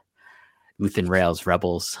fund Luthen Rail's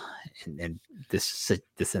rebels and this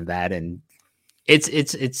and that. And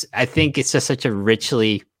it's I think it's just such a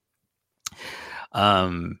richly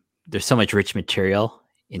there's so much rich material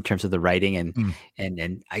in terms of the writing,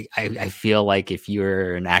 and I feel like if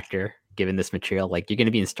you're an actor given this material, like you're going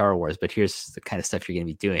to be in Star Wars, but here's the kind of stuff you're going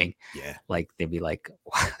to be doing. Like they'd be like,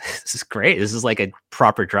 wow, this is great. This is like a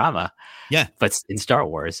proper drama. But in Star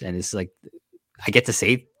Wars. And it's like, I get to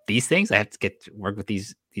say these things. I have to get to work with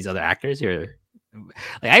these other actors here.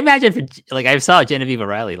 Like I imagine I saw Genevieve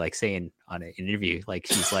O'Reilly like saying on an interview, like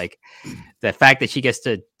she's like, the fact that she gets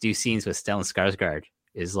to do scenes with Stellan Skarsgård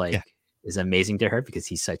is like is amazing to her, because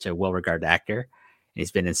he's such a well-regarded actor and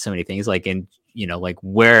he's been in so many things. Like, and you know, like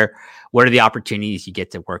what are the opportunities you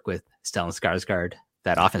get to work with Stellan Skarsgård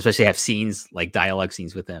that often, especially have scenes like dialogue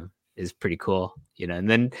scenes with him, is pretty cool, you know. And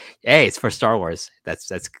then hey, it's for Star Wars.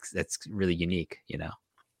 That's really unique, you know.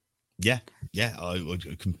 Yeah, I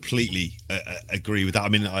would completely agree with that. I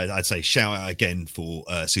mean, I'd say shout out again for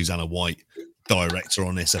Susanna White, director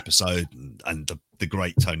on this episode, and the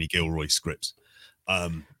great Tony Gilroy scripts.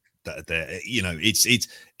 That you know, it's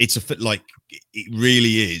like it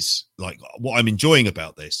really is like what I'm enjoying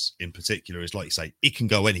about this in particular is, like you say, it can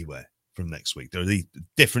go anywhere from next week. There are these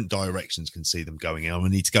different directions can see them going in. I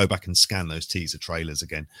need to go back and scan those teaser trailers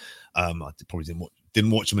again. I probably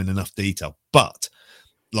didn't watch them in enough detail, but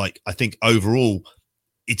like I think overall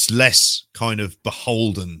it's less kind of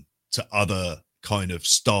beholden to other kind of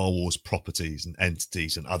Star Wars properties and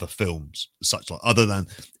entities and other films, such like, other than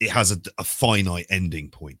it has a finite ending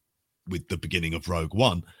point with the beginning of Rogue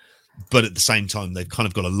One. but at the same time, they've kind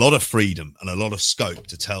of got a lot of freedom and a lot of scope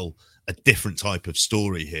to tell a different type of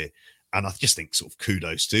story here. And I just think sort of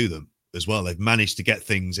kudos to them as well. They've managed to get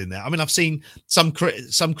things in there. I mean, I've seen some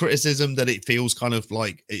criticism that it feels kind of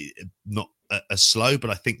like not as slow, but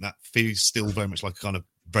I think that feels still very much like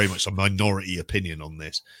very much a minority opinion on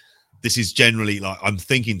this. This is generally like, I'm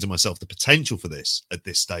thinking to myself, the potential for this at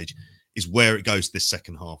this stage is where it goes this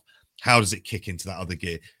second half. How does it kick into that other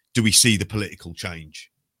gear? Do we see the political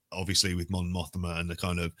change? Obviously, with Mon Mothma and the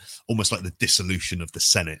kind of almost like the dissolution of the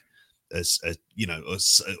Senate, as you know,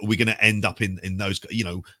 are we going to end up in those, you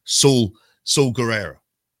know, Saul Guerrero,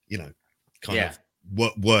 you know, kind of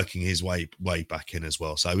working his way back in as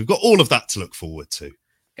well. So we've got all of that to look forward to.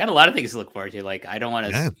 Got a lot of things to look forward to. Like, I don't want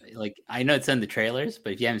to like, I know it's in the trailers,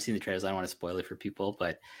 but if you haven't seen the trailers, I don't want to spoil it for people.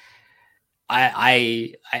 But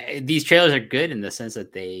I these trailers are good in the sense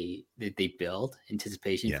that they build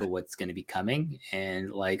anticipation for what's going to be coming,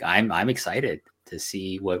 and like I'm excited to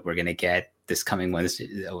see what we're going to get this coming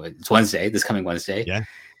Wednesday. This coming Wednesday. Yeah.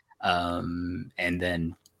 And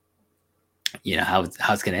then, you know, how it's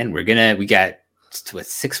going to end. We got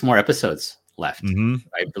 6 more episodes left,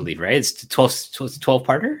 I believe, right? It's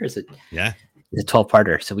 12-parter, is it? Yeah, it's a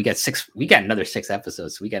 12-parter. So we got another 6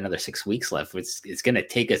 episodes. So we got another 6 weeks left. It's going to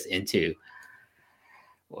take us into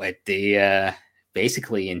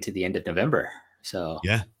basically into the end of November. So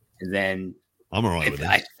yeah, and then I'm all right with it.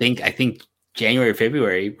 I think January or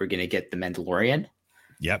February we're going to get The Mandalorian.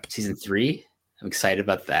 Yep, season 3. I'm excited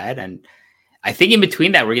about that, and I think in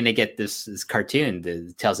between that we're going to get this cartoon,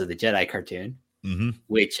 the Tales of the Jedi cartoon.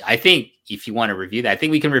 Which I think if you want to review that, I think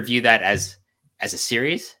we can review that as a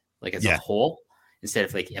series, like as a whole, instead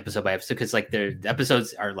of like episode by episode, because like the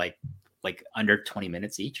episodes are like under 20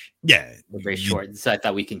 minutes each. Yeah, they're very short. So I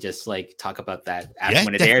thought we can just like talk about that after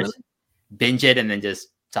when it airs, binge it, and then just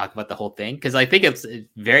talk about the whole thing, because I think it's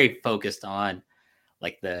very focused on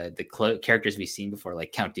like the characters we've seen before.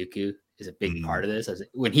 Like Count Dooku is a big part of this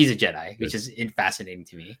when he's a Jedi, which is fascinating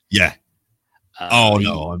to me. Yeah.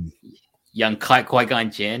 Young Qui-Gon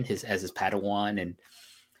Jinn as his Padawan,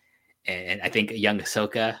 and I think young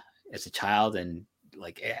Ahsoka as a child, and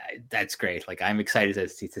like that's great. Like I'm excited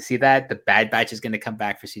to see that. The Bad Batch is going to come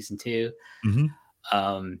back for season 2,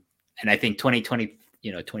 and I think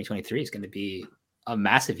 2023 is going to be a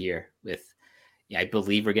massive year. With I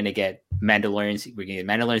believe we're going to get Mandalorian. We're going to get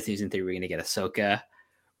Mandalorian season 3. We're going to get Ahsoka.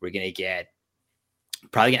 We're going to get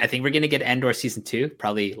I think we're going to get Andor season 2,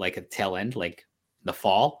 probably like a tail end, like the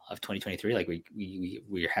fall of 2023, like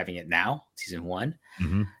we're having it now, season 1.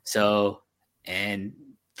 So, and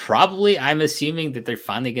probably I'm assuming that they're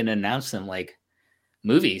finally going to announce some like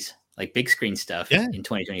movies, like big screen stuff in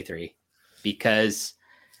 2023, because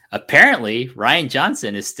apparently Rian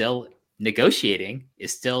Johnson is still negotiating,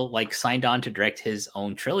 is still like signed on to direct his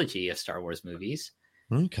own trilogy of Star Wars movies.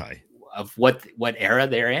 Okay. Of what era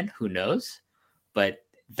they're in, who knows? But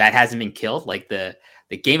that hasn't been killed. Like the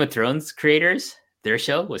Game of Thrones creators, their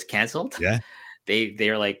show was canceled. Yeah.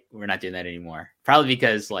 They're like, we're not doing that anymore. Probably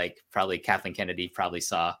because probably Kathleen Kennedy probably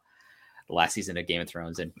saw the last season of Game of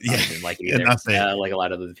Thrones and didn't like it either, like a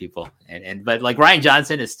lot of other people. But like Rian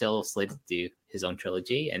Johnson is still slated to do his own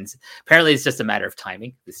trilogy, and apparently it's just a matter of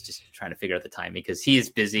timing. It's just trying to figure out the timing, because he is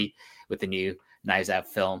busy with the new Knives Out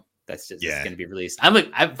film that's just going to be released. I'm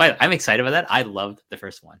excited about that. I loved the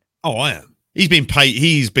first one. Oh, I am. He's being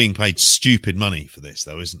paid stupid money for this,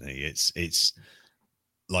 though, isn't he? It's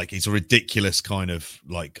like, it's a ridiculous kind of,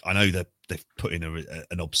 like, I know that they've put in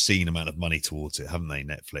an obscene amount of money towards it, haven't they,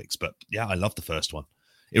 Netflix? But yeah, I love the first one.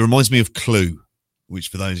 It reminds me of Clue, which,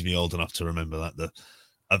 for those of you old enough to remember that,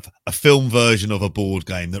 a film version of a board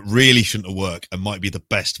game that really shouldn't have worked and might be the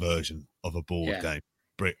best version of a board game.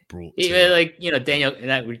 Brought to like, Daniel,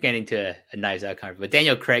 and we're getting to a Knives Out conference, but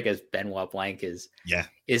Daniel Craig as Benoit Blanc is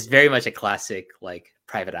very much a classic, like,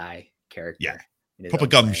 Private Eye character. Yeah, proper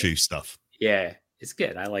gumshoe stuff. Yeah, it's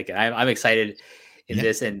good. I like it. I'm excited in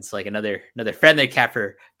this, and it's like another friendly cap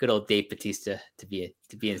for good old Dave Bautista to be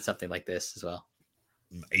in something like this as well.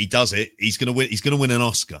 He does it. He's gonna win. He's gonna win an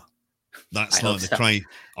Oscar. That's like the train.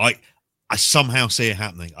 I somehow see it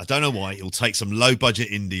happening. I don't know why. He'll take some low budget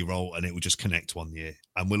indie role and it will just connect one year.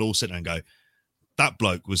 And we'll all sit there and go, that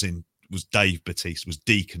bloke was Dave Bautista, was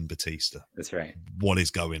Deacon Bautista. That's right. What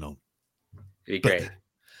is going on? It'd be great.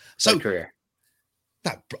 So career.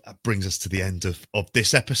 That brings us to the end of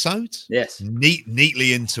this episode. Yes.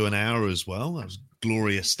 Neatly into an hour as well. That was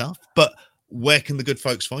glorious stuff. But where can the good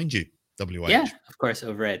folks find you, WH? Yeah, of course,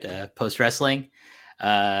 over at Post Wrestling.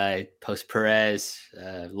 Post Perez,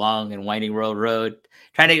 Long and Winding Road,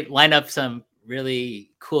 trying to line up some really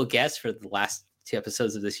cool guests for the last 2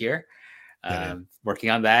 episodes of this year. working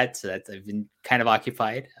on that. So that's I've been kind of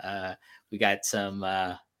occupied. We got some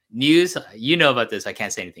news. You know about this. I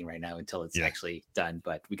can't say anything right now until it's actually done.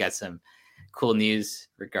 But we got some cool news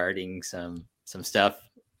regarding some stuff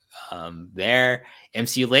there.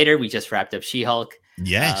 MCU later. We just wrapped up She-Hulk.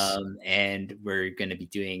 Yes. And we're going to be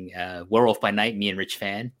doing Werewolf by Night, me and Rich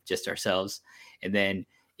Fan, just ourselves. And then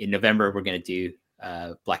in November, we're going to do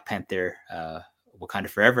Black Panther, Wakanda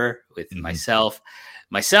Forever with myself,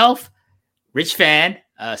 Rich Fan,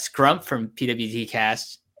 Scrump from PWT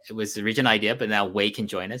Cast. It was the original idea, but now Wei can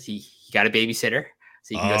join us. He got a babysitter,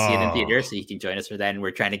 so you can go see it in theater. So you can join us for that. And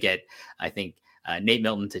we're trying to get, I think, Nate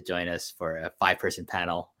Milton to join us for a 5-person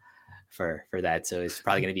panel for that. So it's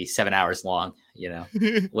probably going to be 7 hours long. You know,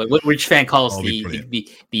 what Rich Fan calls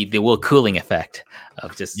the Will Cooling effect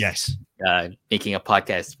of just making a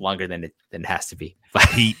podcast longer than it has to be.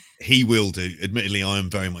 he will do. Admittedly, I am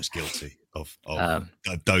very much guilty of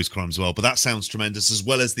those crimes as well. But that sounds tremendous, as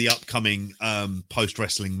well as the upcoming post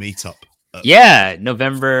wrestling meetup.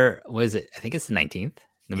 November, was it? I think it's the 19th.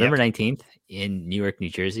 November 19th in Newark, New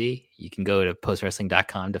Jersey. You can go to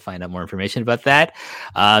postwrestling.com to find out more information about that.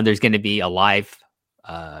 There's going to be a live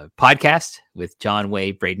podcast with John,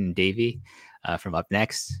 Wei, Braden, Davey from Up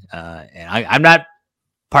Next. And I'm not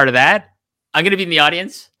part of that. I'm going to be in the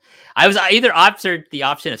audience. I was either offered the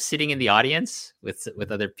option of sitting in the audience with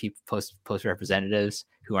other people, post representatives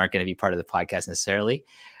who aren't going to be part of the podcast necessarily,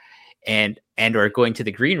 and or going to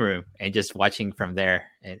the green room and just watching from there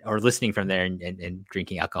or listening from there and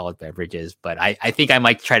drinking alcoholic beverages. But I think I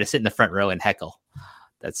might try to sit in the front row and heckle.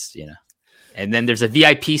 That's, and then there's a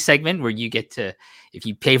VIP segment where you get to, if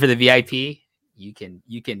you pay for the VIP,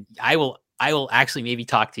 I will actually maybe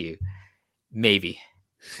talk to you, maybe.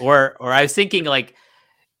 Or I was thinking, like,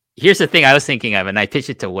 here's the thing I was thinking of, and I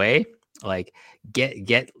pitched it to Wei, like,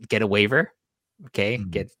 get a waiver. Okay.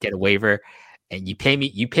 Get a waiver, and you pay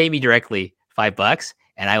me directly $5,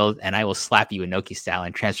 and I will slap you Inoki style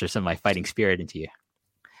and transfer some of my fighting spirit into you.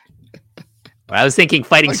 But I was thinking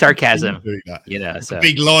fighting sarcasm, so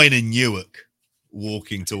big line in Newark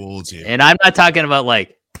walking towards you. And I'm not talking about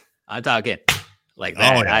I'm talking like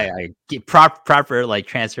that. Oh, yeah. I get proper like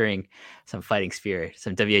transferring some fighting spirit,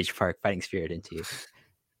 some WH Park fighting spirit into you.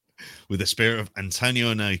 With the spirit of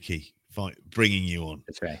Antonio Inoki bringing you on.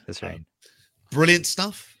 That's right. Brilliant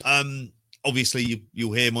stuff. Obviously,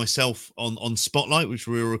 you'll hear myself on Spotlight, which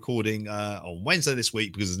we were recording on Wednesday this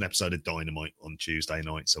week because there's an episode of Dynamite on Tuesday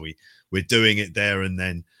night. So we're doing it there and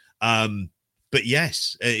then. But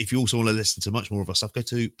yes, if you also want to listen to much more of our stuff, go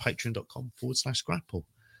to patreon.com/Grapple.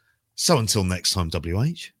 So until next time,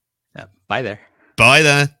 WH. Bye there. Bye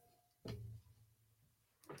there.